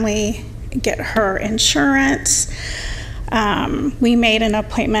family, get her insurance. We made an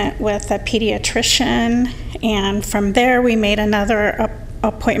appointment with a pediatrician, and from there we made another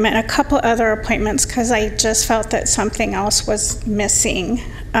appointment, a couple other appointments, because I just felt that something else was missing.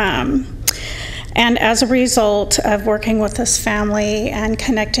 And as a result of working with this family and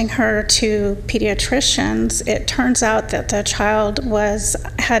connecting her to pediatricians, it turns out that the child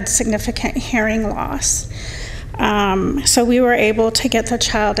had significant hearing loss. So we were able to get the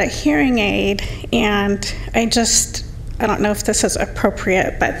child a hearing aid, and I don't know if this is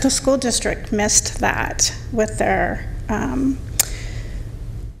appropriate, but the school district missed that with their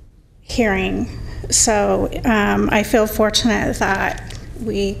hearing. So I feel fortunate that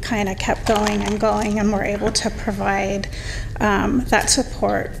we kind of kept going and were able to provide that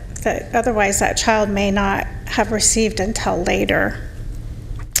support that otherwise that child may not have received until later.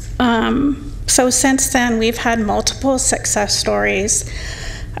 So since then, we've had multiple success stories.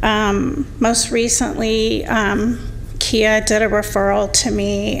 Most recently, Kia did a referral to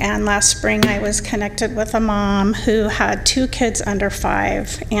me, and last spring I was connected with a mom who had 2 kids under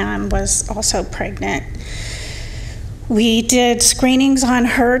 5 and was also pregnant. We did screenings on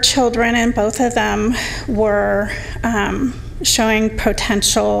her children, and both of them were showing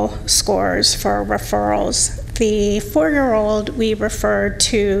potential scores for referrals. The 4-year-old we referred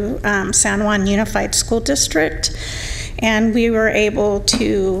to San Juan Unified School District, and we were able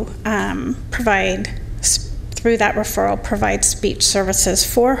to through that referral, provide speech services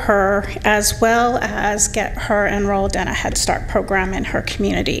for her, as well as get her enrolled in a Head Start program in her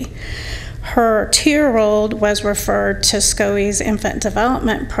community. Her 2-year-old was referred to SCOE's Infant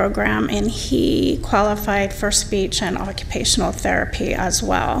Development Program, and he qualified for speech and occupational therapy as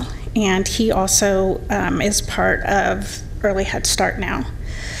well. And he also is part of Early Head Start now.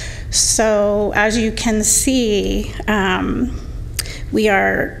 So as you can see, we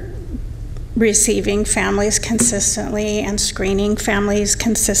are receiving families consistently and screening families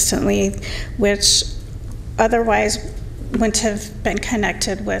consistently, which otherwise wouldn't have been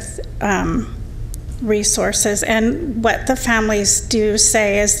connected with resources. And what the families do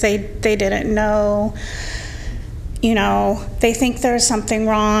say is they didn't know, they think there's something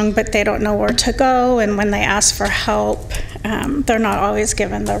wrong, but they don't know where to go. And when they ask for help, they're not always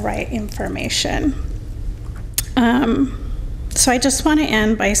given the right information. So I just want to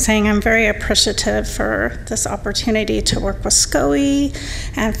end by saying I'm very appreciative for this opportunity to work with SCOE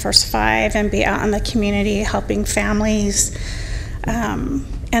and First 5 and be out in the community helping families.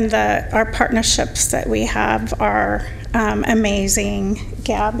 And our partnerships that we have are amazing.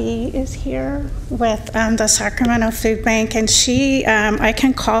 Gabby is here with the Sacramento Food Bank, and I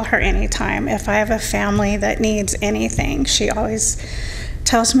can call her anytime if I have a family that needs anything. She always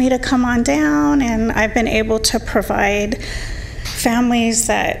tells me to come on down, and I've been able to provide families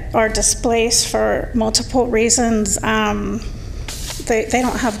that are displaced for multiple reasons. They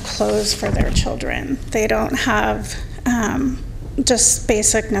don't have clothes for their children. They don't have just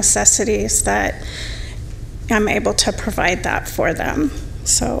basic necessities that I'm able to provide that for them.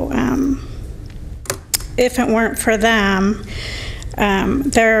 So if it weren't for them,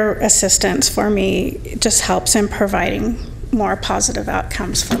 their assistance for me just helps in providing more positive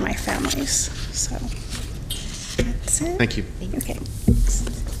outcomes for my families. So that's it. Thank you. Okay.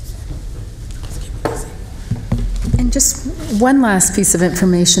 And Just one last piece of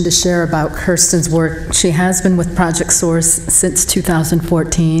information to share about Kirsten's work. She has been with Project Source since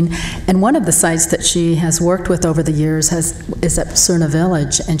 2014, and one of the sites that she has worked with over the years is at Cerna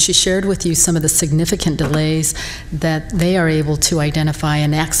Village, and she shared with you some of the significant delays that they are able to identify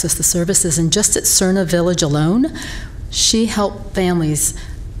and access the services. And just at Cerna Village alone, she helped families.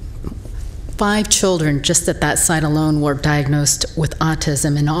 5 children just at that site alone were diagnosed with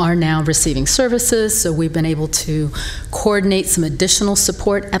autism and are now receiving services. So we've been able to coordinate some additional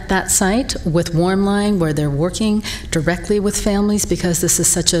support at that site with Warmline, where they're working directly with families because this is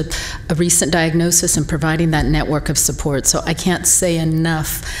such a recent diagnosis, and providing that network of support. So I can't say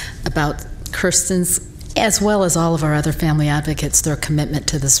enough about Kirsten's, as well as all of our other family advocates, their commitment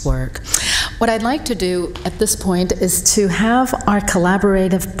to this work. What I'd like to do at this point is to have our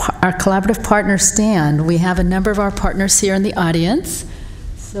collaborative partners stand. We have a number of our partners here in the audience.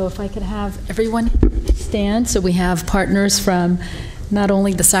 So if I could have everyone stand. So we have partners from not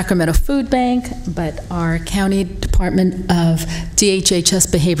only the Sacramento Food Bank, but our County Department of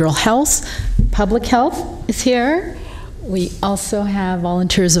DHHS Behavioral Health. Public Health is here. We also have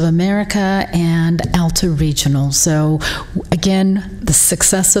Volunteers of America and Alta Regional. So again, the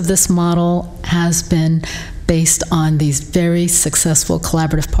success of this model has been based on these very successful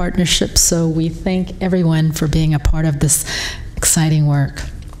collaborative partnerships. So we thank everyone for being a part of this exciting work.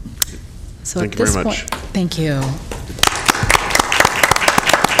 So thank you very much. Thank you.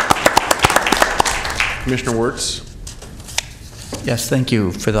 Commissioner Wirtz. Yes, thank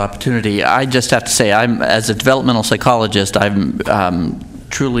you for the opportunity. I just have to say, as a developmental psychologist, I'm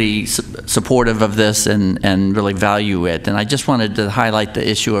truly supportive of this and really value it. And I just wanted to highlight the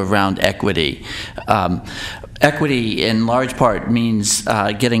issue around equity. Equity, in large part, means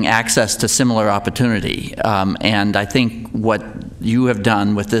getting access to similar opportunity. And I think what you have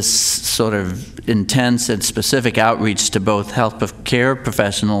done with this sort of intense and specific outreach to both health care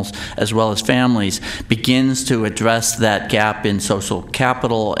professionals as well as families begins to address that gap in social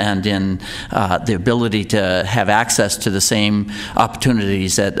capital and in the ability to have access to the same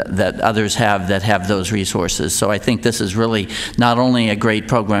opportunities that others have that have those resources. So I think this is really not only a great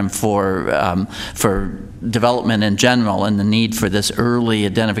program for development in general and the need for this early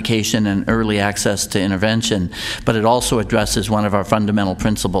identification and early access to intervention, but it also addresses one of our fundamental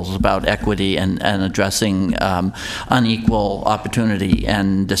principles about equity and addressing unequal opportunity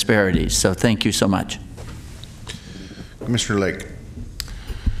and disparities. So thank you so much. Commissioner Lake.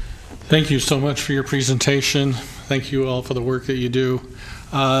 Thank you so much for your presentation. Thank you all for the work that you do.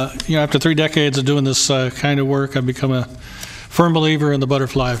 After 3 decades of doing this kind of work, I've become a firm believer in the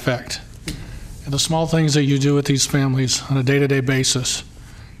butterfly effect. And the small things that you do with these families on a day-to-day basis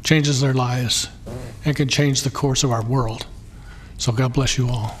changes their lives and can change the course of our world. So God bless you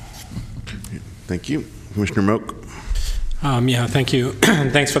all. Thank you. Commissioner Moak. Yeah, thank you.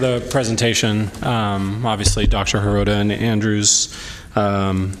 Thanks for the presentation. Obviously, Dr. Hirota and Andrews,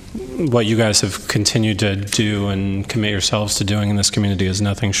 what you guys have continued to do and commit yourselves to doing in this community is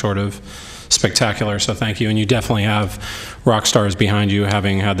nothing short of spectacular, so thank you. And you definitely have rock stars behind you,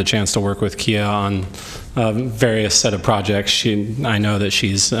 having had the chance to work with Kia on various set of projects. I know that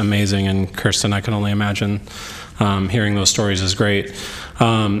she's amazing, and Kirsten, I can only imagine hearing those stories is great.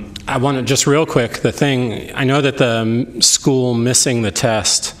 I want to just real quick, I know that the school missing the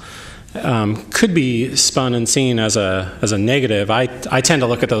test could be spun and seen as a negative. I tend to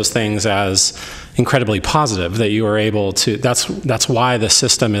look at those things as incredibly positive, that you were able to, that's why the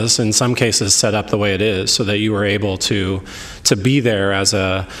system is in some cases set up the way it is, so that you were able to be there as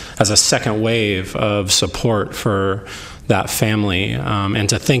a second wave of support for that family, and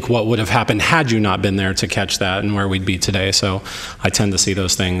to think what would have happened had you not been there to catch that and where we'd be today. So I tend to see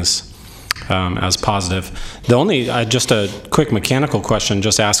those things as positive. The only, just a quick mechanical question,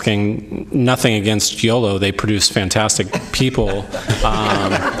 just asking, nothing against YOLO, they produce fantastic people.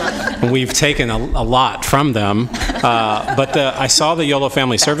 We've taken a lot from them, but I saw the YOLO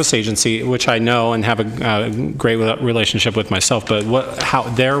Family Service Agency, which I know and have a great relationship with myself, but how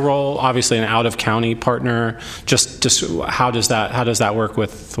their role, obviously an out-of-county partner, just how does that work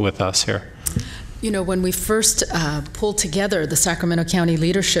with us here? You know, when we first pulled together the Sacramento County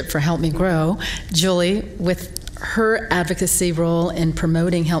leadership for Help Me Grow, Julie, with her advocacy role in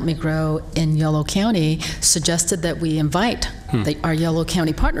promoting Help Me Grow in Yolo County, suggested that we invite our Yolo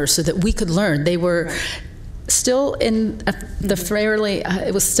County partners so that we could learn. They were still in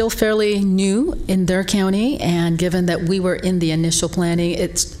it was still fairly new in their county, and given that we were in the initial planning,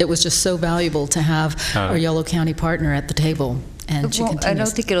 it was just so valuable to have our Yolo County partner at the table. and she continues. I don't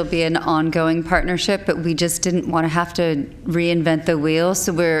think it'll be an ongoing partnership, but we just didn't want to have to reinvent the wheel.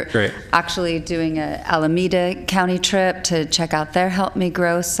 So we're actually doing a Alameda County trip to check out their Help Me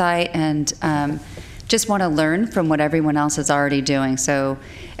Grow site, and just want to learn from what everyone else is already doing. So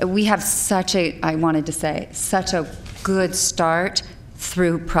we have such a good start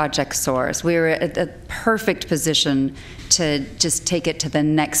through Project Source. We were at the perfect position to just take it to the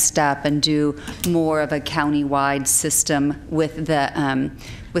next step and do more of a county-wide system with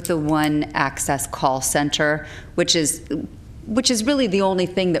the one access call center, which is really the only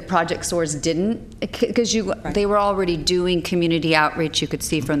thing that Project Source didn't, because they were already doing community outreach. You could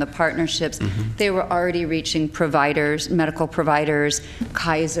see from the partnerships, they were already reaching providers, medical providers,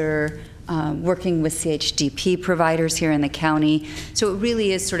 Kaiser, working with CHDP providers here in the county. So it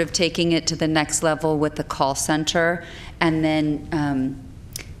really is sort of taking it to the next level with the call center, and then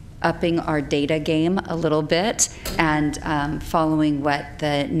upping our data game a little bit, and following what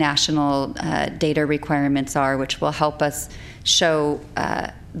the national data requirements are, which will help us show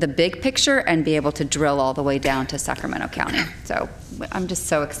the big picture and be able to drill all the way down to Sacramento County. So I'm just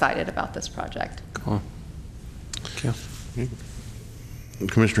so excited about this project. Cool. Thank you.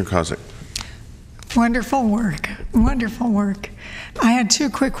 Commissioner Kozik. Wonderful work, wonderful work. I had two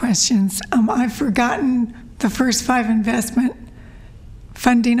quick questions. I've forgotten the first 5 investment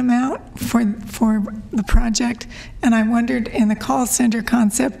funding amount for the project, and I wondered, in the call center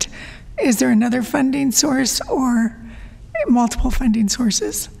concept, is there another funding source or multiple funding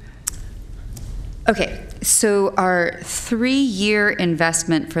sources? Okay, so our 3-year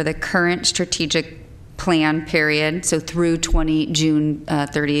investment for the current strategic plan period, so through June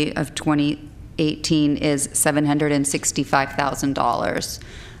 30 of 2018, is $765,000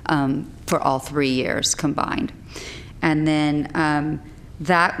 for all 3 years combined. And then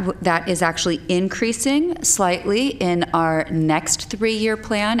that is actually increasing slightly in our next 3-year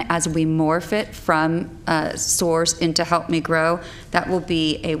plan as we morph it from Source into Help Me Grow. That will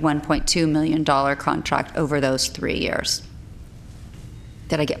be a $1.2 million contract over those 3 years.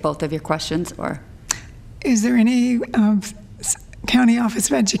 Did I get both of your questions, or? Is there any County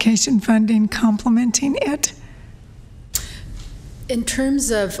Office of Education funding complementing it? In terms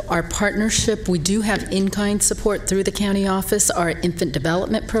of our partnership, we do have in-kind support through the county office. Our infant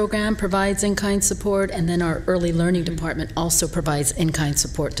development program provides in-kind support, and then our early learning department also provides in-kind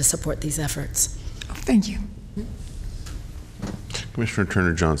support to support these efforts. Thank you. Commissioner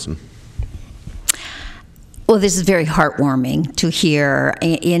Turner-Johnson. Well, this is very heartwarming to hear.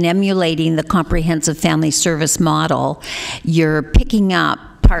 In emulating the comprehensive family service model, you're picking up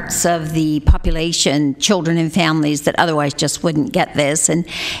parts of the population, children and families that otherwise just wouldn't get this. And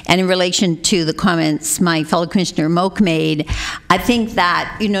in relation to the comments my fellow Commissioner Moak made, I think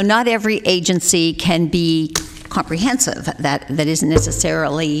that, not every agency can be comprehensive. That isn't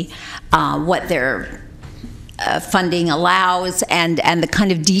necessarily what their funding allows, and the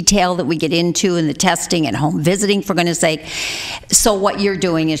kind of detail that we get into in the testing and home visiting, for goodness sake. So what you're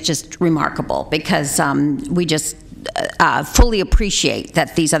doing is just remarkable, because we just fully appreciate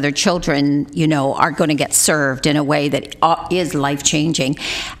that these other children, are going to get served in a way that is life-changing.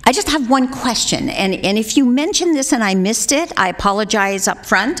 I just have one question, and if you mentioned this and I missed it, I apologize up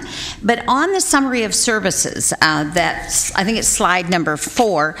front, but on the summary of services, that's, I think it's slide number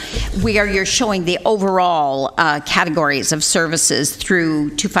 4, where you're showing the overall categories of services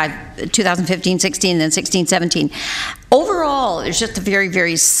through 2015-16, then 16-17. Overall, there's just a very,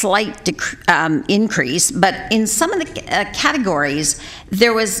 very slight increase, but in some of the categories,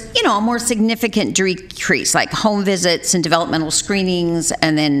 there was, a more significant decrease, like home visits and developmental screenings,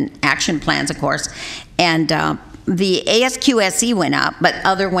 and then action plans, of course. And the ASQSE went up, but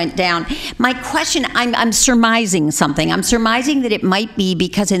other went down. My question, I'm surmising something. I'm surmising that it might be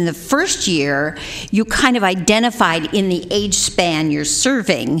because in the first year, you kind of identified in the age span you're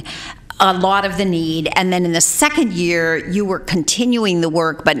serving a lot of the need, and then in the second year you were continuing the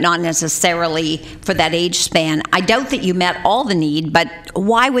work, but not necessarily for that age span. I doubt that you met all the need, but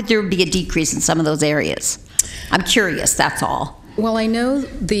why would there be a decrease in some of those areas? I'm curious, that's all. Well, I know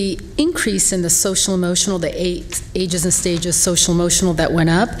the increase in the social emotional, the ages and stages social emotional that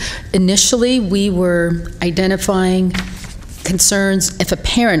went up. Initially, we were identifying concerns if a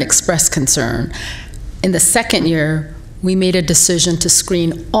parent expressed concern. In the second year, we made a decision to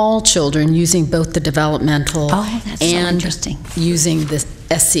screen all children using both the developmental and using the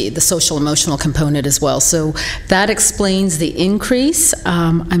SE, the social emotional component as well. So that explains the increase.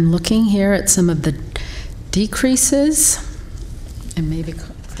 I'm looking here at some of the decreases, and maybe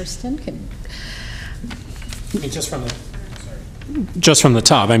Kristen can. Just from the, just from the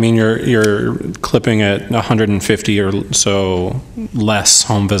top, I mean, you're clipping at 150 or so less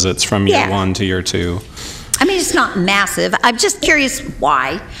home visits from year one to year two. I mean, it's not massive. I'm just curious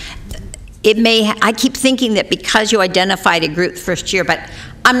why. I keep thinking that because you identified a group first year, but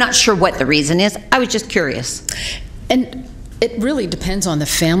I'm not sure what the reason is. I was just curious. And it really depends on the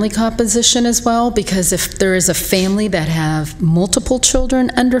family composition as well, because if there is a family that have multiple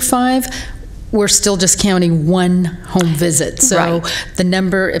children under 5, we're still just counting one home visit. So the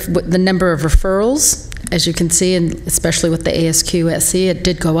number of referrals, as you can see, and especially with the ASQ-SC, it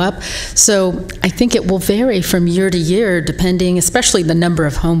did go up. So I think it will vary from year to year, depending, especially the number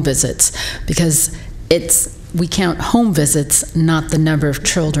of home visits, because we count home visits, not the number of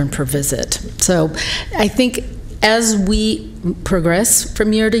children per visit. So I think as we progress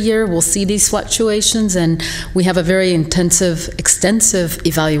from year to year, we'll see these fluctuations, and we have a very extensive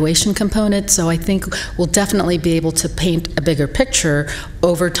evaluation component, so I think we'll definitely be able to paint a bigger picture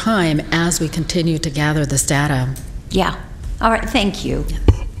over time as we continue to gather this data. Yeah. All right, thank you.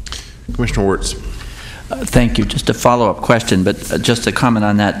 Commissioner Wirtz. Thank you. Just a follow-up question, but just to comment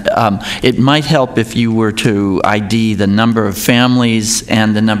on that. It might help if you were to ID the number of families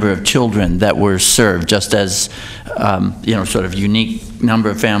and the number of children that were served, just as, sort of unique number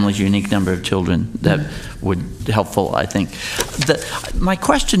of families, unique number of children. That would be helpful, I think. My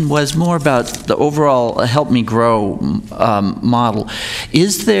question was more about the overall Help Me Grow model.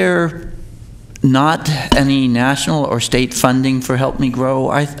 Is there not any national or state funding for Help Me Grow?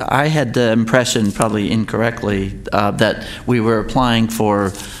 I had the impression, probably incorrectly, that we were applying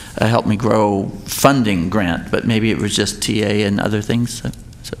for a Help Me Grow funding grant, but maybe it was just TA and other things.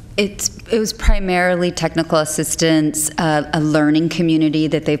 It was primarily technical assistance, a learning community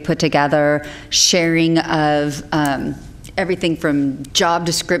that they put together, sharing of everything from job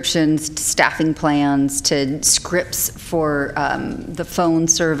descriptions to staffing plans to scripts for the phone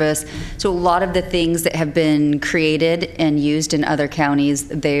service. So a lot of the things that have been created and used in other counties,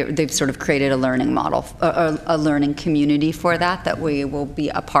 they've sort of created a learning model, a learning community for that we will be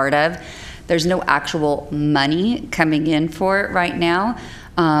a part of. There's no actual money coming in for it right now,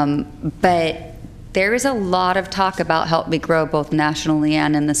 but there is a lot of talk about Help Me Grow, both nationally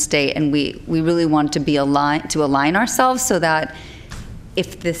and in the state, and we really want to align ourselves so that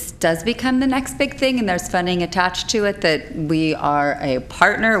if this does become the next big thing and there's funding attached to it, that we are a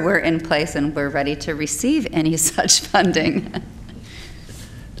partner, we're in place, and we're ready to receive any such funding.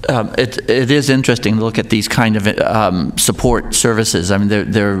 It is interesting to look at these kind of support services. I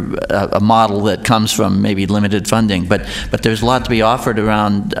mean, they're a model that comes from maybe limited funding, but there's a lot to be offered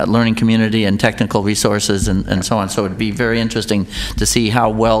around learning community and technical resources and so on. So it'd be very interesting to see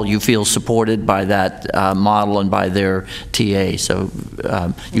how well you feel supported by that model and by their TA. So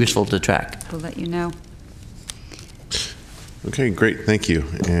useful to track. We'll let you know. Okay, great, thank you.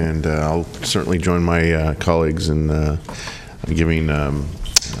 And I'll certainly join my colleagues in giving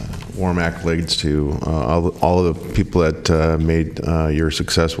warm accolades to all of the people that made your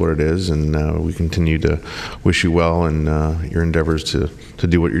success what it is, and we continue to wish you well in your endeavors to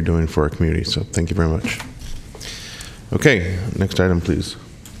do what you're doing for our community. So thank you very much. Okay, next item, please.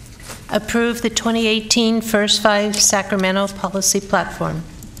 Approve the 2018 First 5 Sacramento Policy Platform.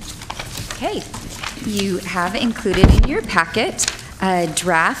 Okay, you have included in your packet a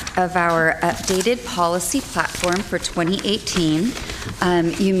draft of our updated policy platform for 2018.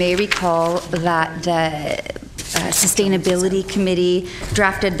 You may recall that the Sustainability Committee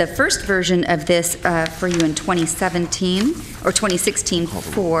drafted the first version of this for you in 2017, or 2016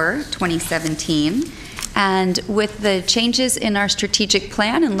 for 2017. And with the changes in our strategic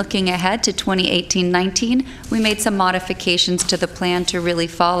plan and looking ahead to 2018-19, we made some modifications to the plan to really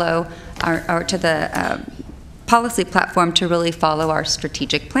follow to the policy platform to really follow our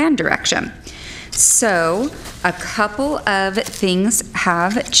strategic plan direction. So a couple of things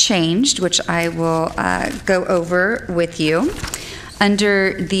have changed, which I will go over with you.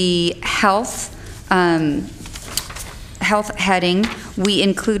 Under the health heading, we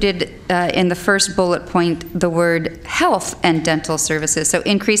included in the first bullet point the word health and dental services. So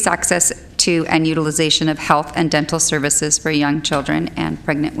increased access to and utilization of health and dental services for young children and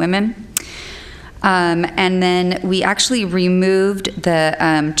pregnant women. And then we actually removed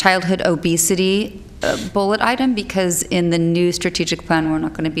the childhood obesity bullet item because in the new strategic plan, we're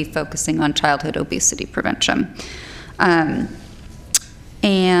not going to be focusing on childhood obesity prevention.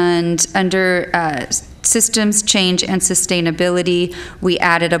 And under systems change and sustainability, we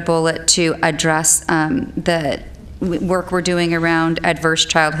added a bullet to address the work we're doing around adverse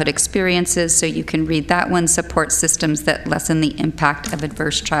childhood experiences, so you can read that one, support systems that lessen the impact of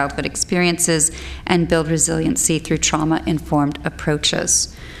adverse childhood experiences and build resiliency through trauma-informed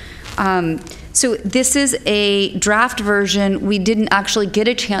approaches. So this is a draft version. We didn't actually get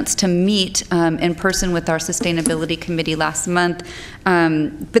a chance to meet in person with our Sustainability Committee last month,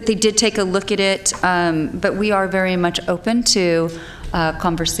 but they did take a look at it. But we are very much open to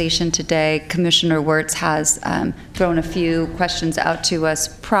conversation today. Commissioner Wirtz has thrown a few questions out to us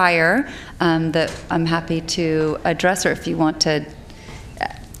prior that I'm happy to address, or if you want to,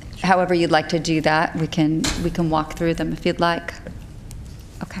 however you'd like to do that, we can walk through them if you'd like.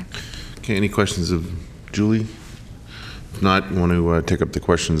 Okay. Okay, any questions of Julie? If not, you want to take up the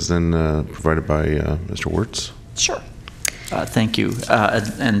questions then provided by Mr. Wirtz? Sure. Thank you,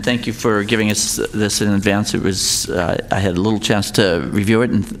 and thank you for giving us this in advance. It was I had a little chance to review it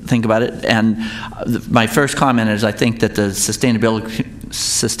and think about it. And my first comment is I think that the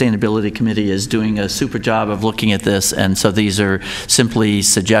Sustainability Committee is doing a super job of looking at this, and so these are simply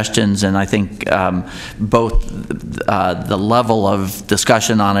suggestions. And I think both the level of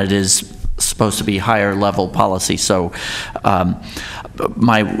discussion on it is supposed to be higher level policy. So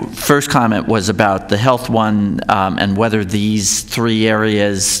my first comment was about the health one and whether these three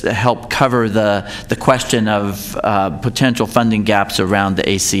areas help cover the question of potential funding gaps around the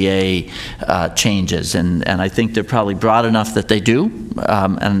ACA changes. And I think they're probably broad enough that they do,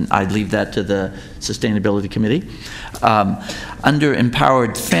 and I'd leave that to the Sustainability Committee. Under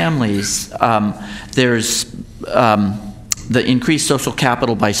empowered families, there's the increased social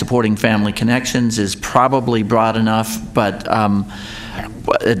capital by supporting family connections is probably broad enough, but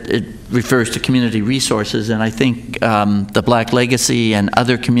it refers to community resources, and I think the Black Legacy and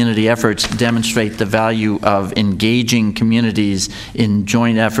other community efforts demonstrate the value of engaging communities in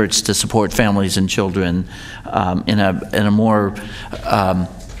joint efforts to support families and children in a more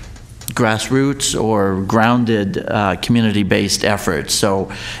grassroots or grounded community-based efforts. So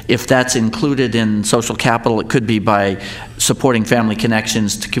if that's included in social capital, it could be by supporting family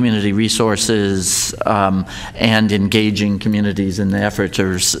connections to community resources and engaging communities in the efforts,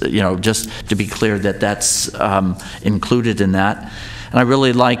 or, you know, just to be clear that that's included in that. And I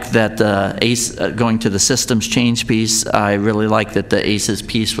really like that the ACE, going to the systems change piece, I really like that the ACEs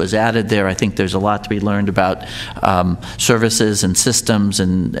piece was added there. I think there's a lot to be learned about services and systems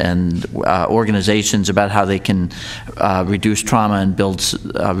and organizations about how they can reduce trauma and build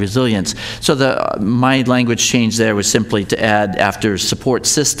resilience. So my language change there was simply to add, after support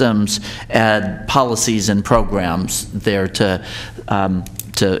systems, add policies and programs there to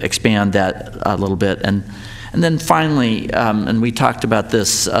expand that a little bit. And then finally, and we talked about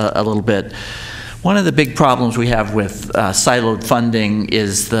this a little bit, one of the big problems we have with siloed funding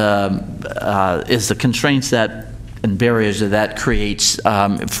is the constraints and barriers that creates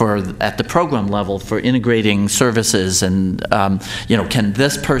at the program level for integrating services. And you know, can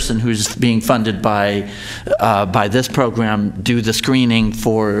this person who's being funded by this program do the screening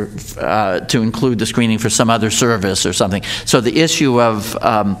to include the screening for some other service or something? So the issue of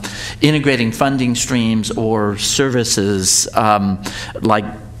integrating funding streams or services like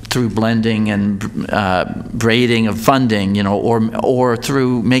through blending and braiding of funding, you know, or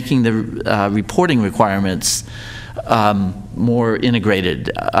through making the reporting requirements more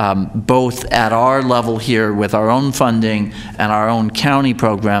integrated, both at our level here with our own funding and our own county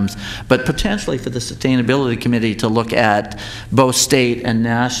programs, but potentially for the Sustainability Committee to look at both state and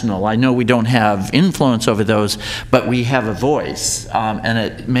national. I know we don't have influence over those, but we have a voice, and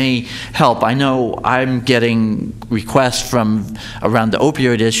it may help. I know I'm getting requests from around the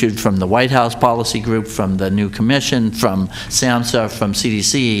opioid issue from the White House Policy Group, from the new commission, from SAMHSA, from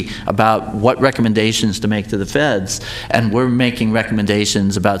CDC, about what recommendations to make to the feds. And we're making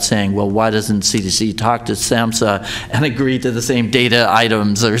recommendations about saying, well, why doesn't CDC talk to SAMHSA and agree to the same data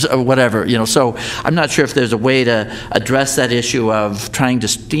items or whatever, you know? So I'm not sure if there's a way to address that issue of trying to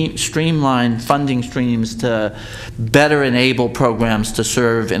streamline funding streams to better enable programs to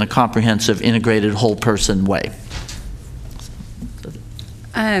serve in a comprehensive, integrated, whole person way.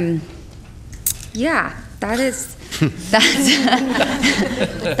 Yeah, that is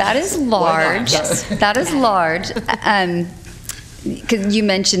large. That is large. Because you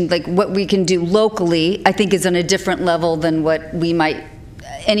mentioned like what we can do locally, I think is on a different level than what we might,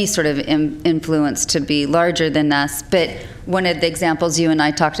 any sort of influence to be larger than us. But one of the examples you and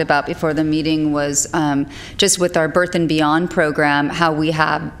I talked about before the meeting was just with our Birth and Beyond program, how we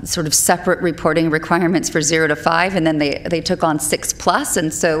have sort of separate reporting requirements for 0 to 5, and then they took on 6+,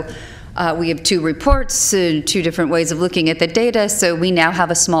 and so We have 2 reports, 2 different ways of looking at the data, so we now have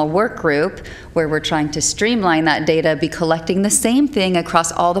a small work group where we're trying to streamline that data, be collecting the same thing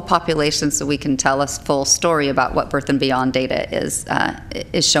across all the populations so we can tell a full story about what Birth and Beyond data is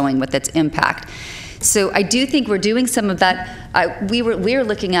showing with its impact. So I do think we're doing some of that. We were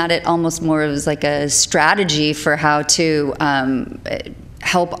looking at it almost more as like a strategy for how to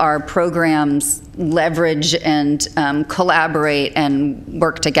help our programs leverage and collaborate and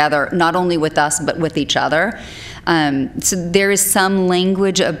work together, not only with us, but with each other. So there is some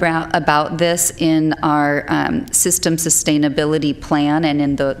language about this in our system sustainability plan and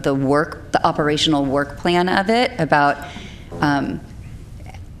in the operational work plan of it about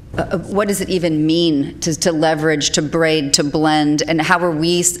what does it even mean to leverage, to braid, to blend, and how are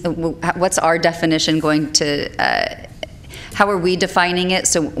we, what's our definition going to, how are we defining it?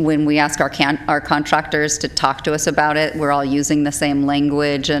 So when we ask our contractors to talk to us about it, we're all using the same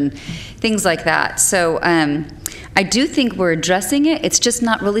language and things like that. So I do think we're addressing it. It's just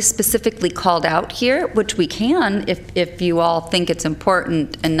not really specifically called out here, which we can if you all think it's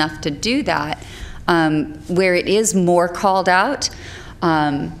important enough to do that. Where it is more called out,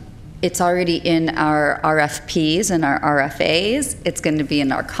 it's already in our RFPs and our RFAs. It's going to be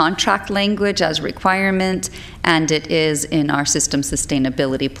in our contract language as requirement, and it is in our system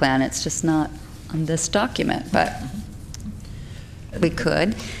sustainability plan. It's just not on this document, but we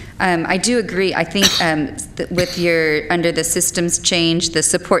could. I do agree. I think with under the systems change, the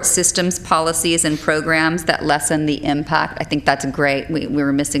support systems policies and programs that lessen the impact, I think that's great. We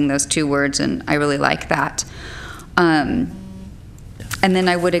were missing those 2 words, and I really like that. And then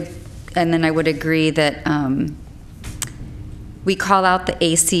I would agree that we call out the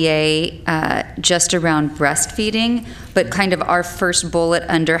ACA just around breastfeeding, but kind of our first bullet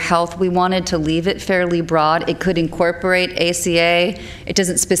under health, we wanted to leave it fairly broad. It could incorporate ACA. It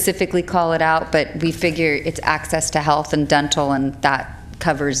doesn't specifically call it out, but we figure it's access to health and dental, and that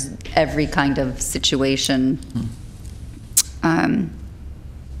covers every kind of situation.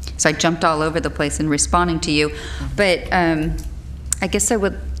 So I jumped all over the place in responding to you, but I guess I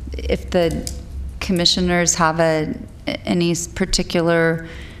would, if the commissioners have any particular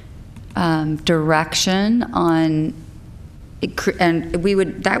direction on it,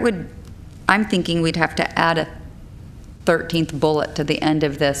 and I'm thinking we'd have to add a 13th bullet to the end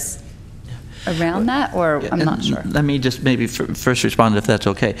of this around that, or I'm not sure. Let me just maybe first respond, if that's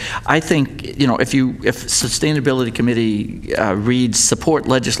okay. I think, if Sustainability Committee reads support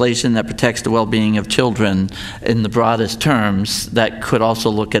legislation that protects the well-being of children in the broadest terms, that could also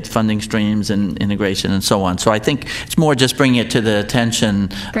look at funding streams and integration and so on. So I think it's more just bringing it to the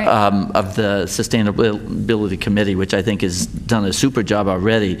attention of the Sustainability Committee, which I think has done a super job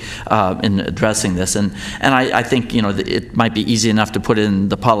already in addressing this. And I think, it might be easy enough to put in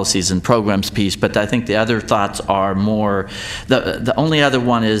the policies and programs piece, but I think the other thoughts are more, the only other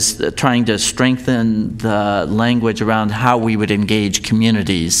one is trying to strengthen the language around how we would engage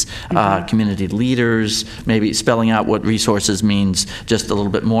communities, community leaders, maybe spelling out what resources means just a little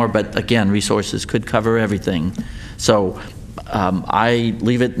bit more, but again, resources could cover everything. So I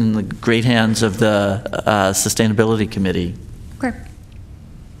leave it in the great hands of the Sustainability Committee. Okay.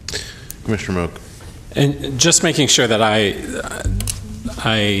 Commissioner Moak. And just making sure that I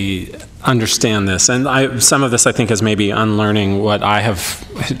understand this, and some of this I think is maybe unlearning what I have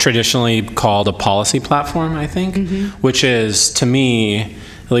traditionally called a policy platform, I think, which is, to me,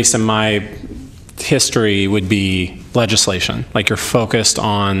 at least in my history, would be legislation. Like, you're focused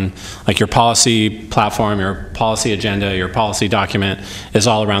on, like, your policy platform, your policy agenda, your policy document is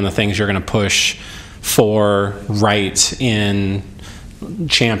all around the things you're going to push for, write in,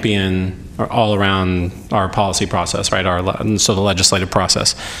 champion, or all around our policy process, right? So the legislative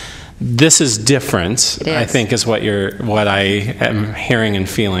process. This is different, I think, is what I am hearing and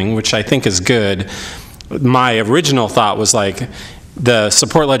feeling, which I think is good. My original thought was like, the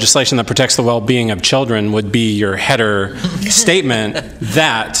support legislation that protects the well-being of children would be your header statement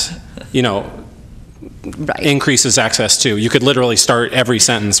that, increases access to. You could literally start every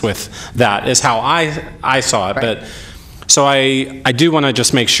sentence with that, is how I saw it. Right. But so I do want to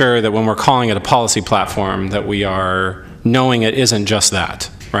just make sure that when we're calling it a policy platform, that we are knowing it isn't just that.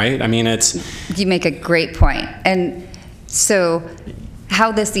 Right? I mean, You make a great point. And so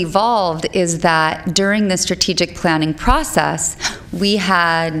how this evolved is that during the strategic planning process, we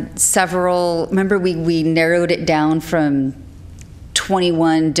had several, remember we narrowed it down from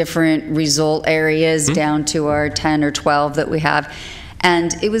 21 different result areas down to our 10 or 12 that we have.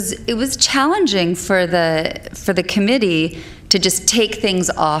 And it was challenging for the committee to just take things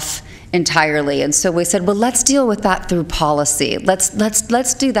off entirely. And so we said, well, let's deal with that through policy. Let's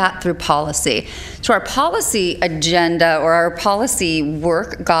do that through policy. So our policy agenda or our policy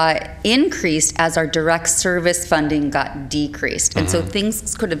work got increased as our direct service funding got decreased. And so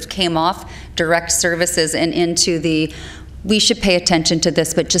things could have came off direct services and into the we should pay attention to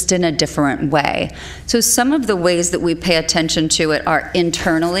this, but just in a different way. So some of the ways that we pay attention to it are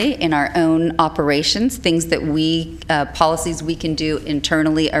internally in our own operations, things that policies we can do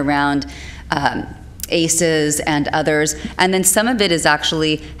internally around ACEs and others. And then some of it is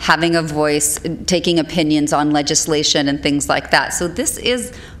actually having a voice, taking opinions on legislation and things like that. So this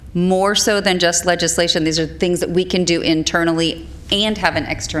is more so than just legislation. These are things that we can do internally and have an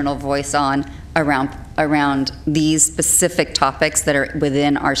external voice on around these specific topics that are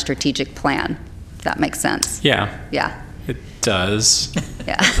within our strategic plan. If that makes sense. Yeah. Yeah. It does.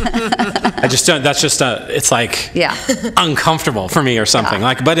 Yeah. I just don't, that's just it's like uncomfortable for me or something. Yeah.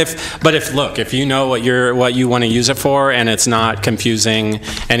 Like, but if you know what you want to use it for and it's not confusing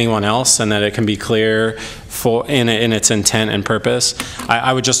anyone else and that it can be clear in its intent and purpose,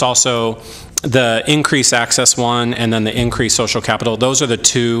 I would just also, the increased access one and then the increased social capital, those are the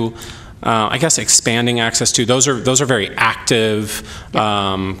two, I guess expanding access to, those are very active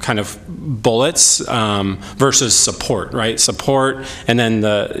kind of bullets versus support, right? Support, and then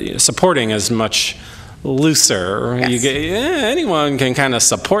the supporting is much looser. Yes. Anyone can kind of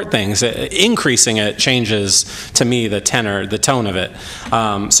support things. Increasing it changes, to me, the tenor, the tone of it.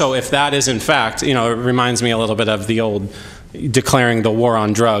 So if that is in fact, it reminds me a little bit of the old declaring the war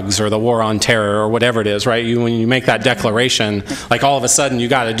on drugs or the war on terror or whatever it is, right? When you make that declaration, like all of a sudden you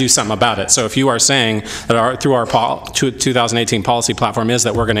got to do something about it. So if you are saying that through our 2018 policy platform is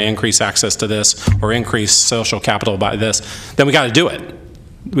that we're going to increase access to this or increase social capital by this, then we got to do it.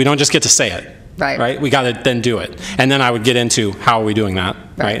 We don't just get to say it. Right? We got to then do it. And then I would get into how are we doing that,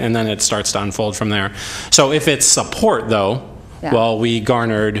 right? And then it starts to unfold from there. So if it's support, though, well, we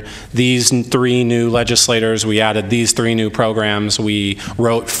garnered these 3 new legislators, we added these 3 new programs, we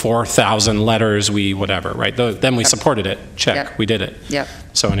wrote 4,000 letters, whatever, right? Then we supported it. Check, we did it. Yep.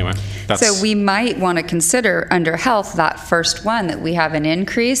 So anyway, So we might want to consider under health that first one that we have an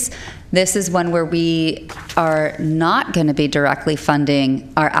increase. This is one where we are not going to be directly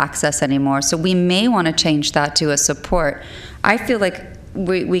funding our access anymore. So we may want to change that to a support. I feel like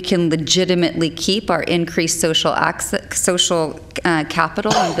we can legitimately keep our increased social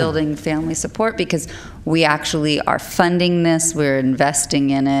capital and building family support because we actually are funding this, we're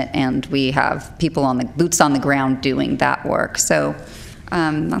investing in it, and we have people boots on the ground doing that work. So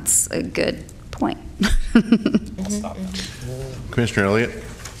that's a good point. Commissioner Elliott?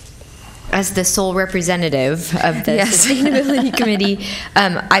 As the sole representative of the Sustainability Committee,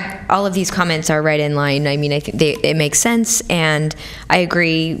 all of these comments are right in line. I mean, I think it makes sense, and I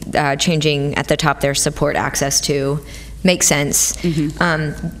agree changing at the top there, support access to, makes sense.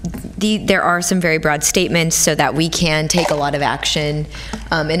 There are some very broad statements so that we can take a lot of action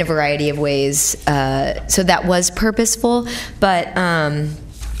in a variety of ways. So that was purposeful, but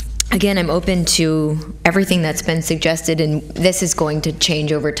again, I'm open to everything that's been suggested, and this is going to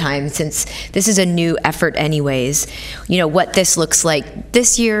change over time since this is a new effort anyways. What this looks like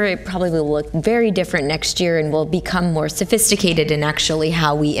this year, it probably will look very different next year and will become more sophisticated in actually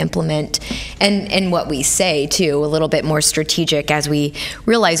how we implement and what we say too, a little bit more strategic as we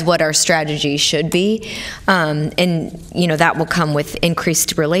realize what our strategy should be. And that will come with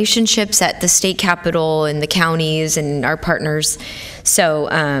increased relationships at the state capitol and the counties and our partners. So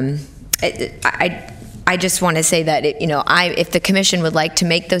I just want to say that if the commission would like to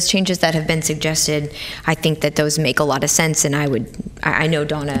make those changes that have been suggested, I think that those make a lot of sense, and I know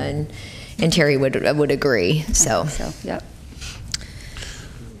Donna and Terry would agree. So yep.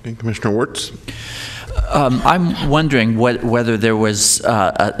 And Commissioner Wirtz? I'm wondering whether there was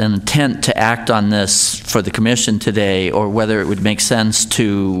an intent to act on this for the commission today, or whether it would make sense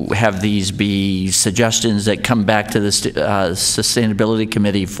to have these be suggestions that come back to the Sustainability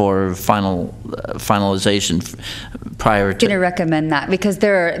Committee for finalization prior to. I'm going to recommend that because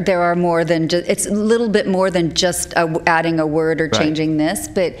there are more than just, it's a little bit more than just adding a word or changing this,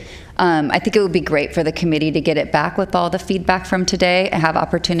 but I think it would be great for the committee to get it back with all the feedback from today and have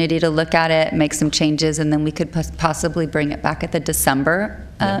opportunity to look at it, make some changes, and then we could possibly bring it back at the December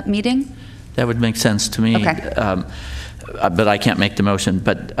meeting. That would make sense to me. Okay. But I can't make the motion.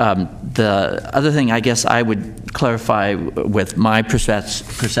 But the other thing I guess I would clarify with my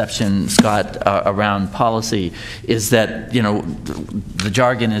perception, Scott, around policy, is that, you know, the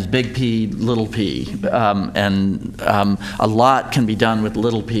jargon is big P, little p, and a lot can be done with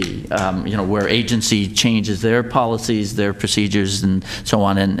little p, you know, where agency changes their policies, their procedures, and so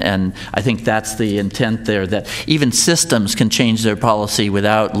on, and I think that's the intent there, that even systems can change their policy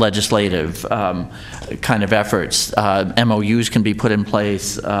without legislative kind of efforts. MOUs can be put in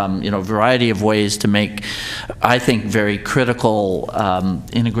place, you know, a variety of ways to make, I think, very critical,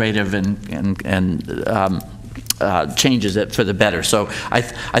 integrative and changes that for the better. So I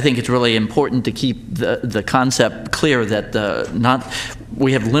think it's really important to keep the concept clear that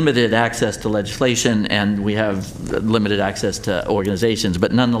we have limited access to legislation and we have limited access to organizations,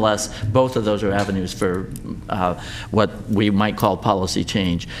 but nonetheless, both of those are avenues for what we might call policy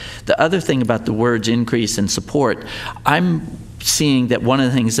change. The other thing about the words increase and support, I'm seeing that one of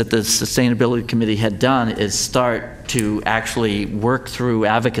the things that the Sustainability Committee had done is start to actually work through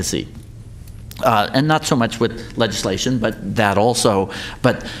advocacy. And not so much with legislation, but that also.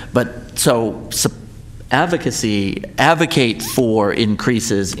 So advocate for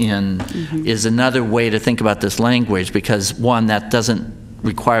increases in is another way to think about this language, because one, that doesn't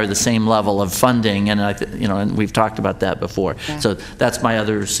require the same level of funding, and you know, and we've talked about that before. Yeah. So that's my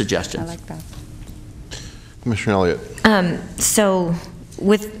other suggestion. I like that. Commissioner Elliott. So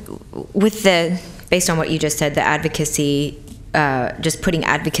with based on what you just said, the advocacy, just putting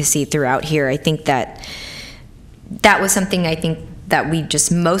advocacy throughout here, I think that was something I think that we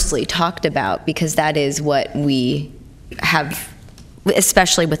just mostly talked about, because that is what we have,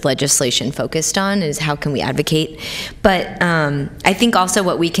 especially with legislation, focused on, is how can we advocate. But I think also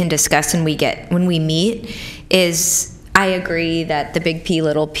what we can discuss when we meet is, I agree that the big P,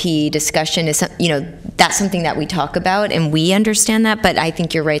 little p discussion is, you know, that's something that we talk about and we understand that, but I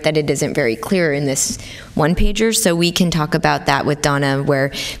think you're right that it isn't very clear in this one-pager, so we can talk about that with Donna,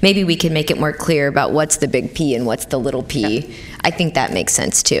 where maybe we can make it more clear about what's the big P and what's the little p. Yeah. I think that makes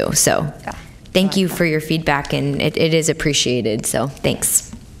sense too, so yeah. Thank you for your feedback, and it is appreciated, so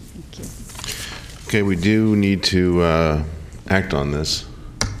thanks. Thank you. Okay, we do need to act on this.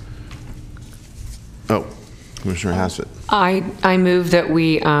 Oh. Commissioner Hassett. I move that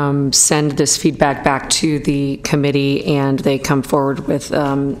we send this feedback back to the committee and they come forward with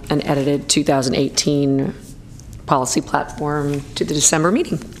an edited 2018 policy platform to the December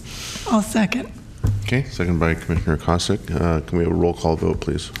meeting. I'll second. Okay, second by Commissioner Kosick. Can we have a roll call vote,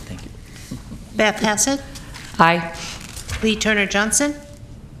 please? Thank you. Beth Hassett. Aye. Lee Turner Johnson.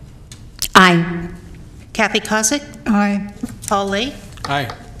 Aye. Kathy Kosick. Aye. Paul Lake. Aye.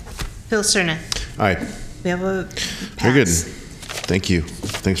 Phil Cerna. Aye. We have a pass. Very good. Thank you.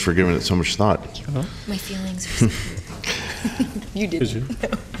 Thanks for giving it so much thought. My feelings are so You didn't.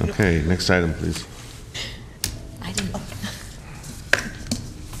 Okay, next item, please. I didn't.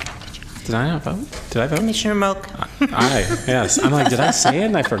 Did I not vote? Did I vote? Commissioner Moak. Aye, yes. I'm like, did I say it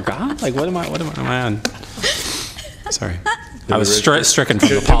and I forgot? Like, what am I on? Sorry. I was stricken from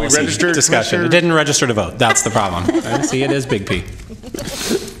the policy discussion. It didn't register to vote. That's the problem. See, it is big P.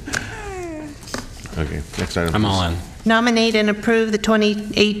 Okay, next item. I'm all in. Nominate and approve the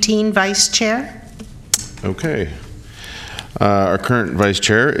 2018 vice chair. Okay. Our current vice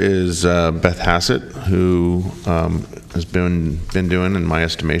chair is Beth Hassett, who has been doing, in my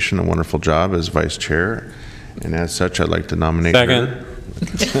estimation, a wonderful job as vice chair. And as such, I'd like to nominate her.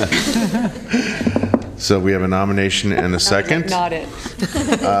 So we have a nomination and a second. Not it.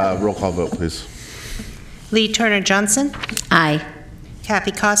 Roll call vote, please. Lee Turner Johnson. Aye.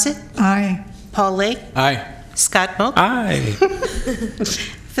 Kathy Kosick. Aye. Paul Lake. Aye. Scott Moak. Aye.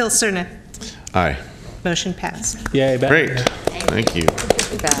 Phil Cerna. Aye. Motion passed. Yay, Beth. Great. Thank you.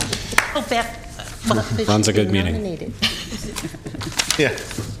 Oh, Beth. Runs a good meeting. Yeah.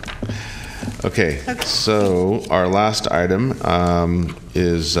 Okay, so our last item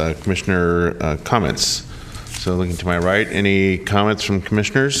is commissioner comments. So looking to my right, any comments from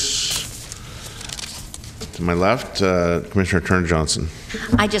commissioners? To my left, Commissioner Turner Johnson.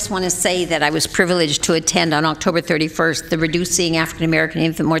 I just want to say that I was privileged to attend on October 31st the Reducing African American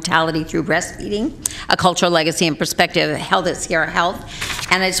Infant Mortality Through Breastfeeding, a Cultural Legacy and Perspective, held at Sierra Health.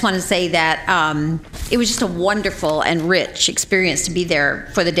 And I just want to say that it was just a wonderful and rich experience to be there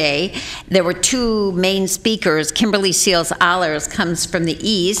for the day. There were two main speakers. Kimberly Seals Allers comes from the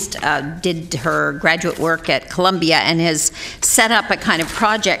East, did her graduate work at Columbia, and has set up a kind of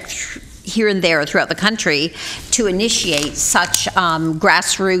project here and there throughout the country to initiate such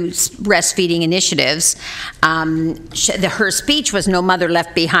grassroots breastfeeding initiatives. Her speech was No Mother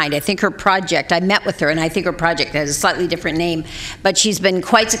Left Behind. I think her project, I met with her, and I think her project has a slightly different name, but she's been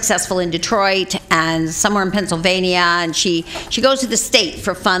quite successful in Detroit and somewhere in Pennsylvania, and she goes to the state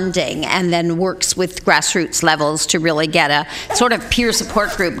for funding and then works with grassroots levels to really get a sort of peer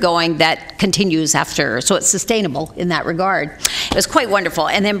support group going that continues after, so it's sustainable in that regard. It was quite wonderful.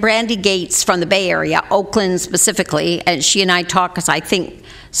 And then Brandy Gates from the Bay Area, Oakland specifically, and she and I talk, because I think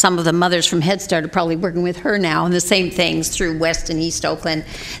some of the mothers from Head Start are probably working with her now, and the same things through West and East Oakland.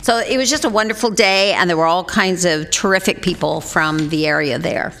 So it was just a wonderful day, and there were all kinds of terrific people from the area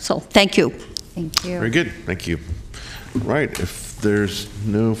there. So thank you. Thank you. Very good. Thank you. Right. If there's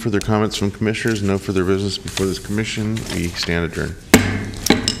no further comments from commissioners, no further business before this commission, we stand adjourned.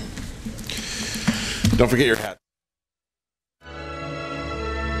 Don't forget your hat.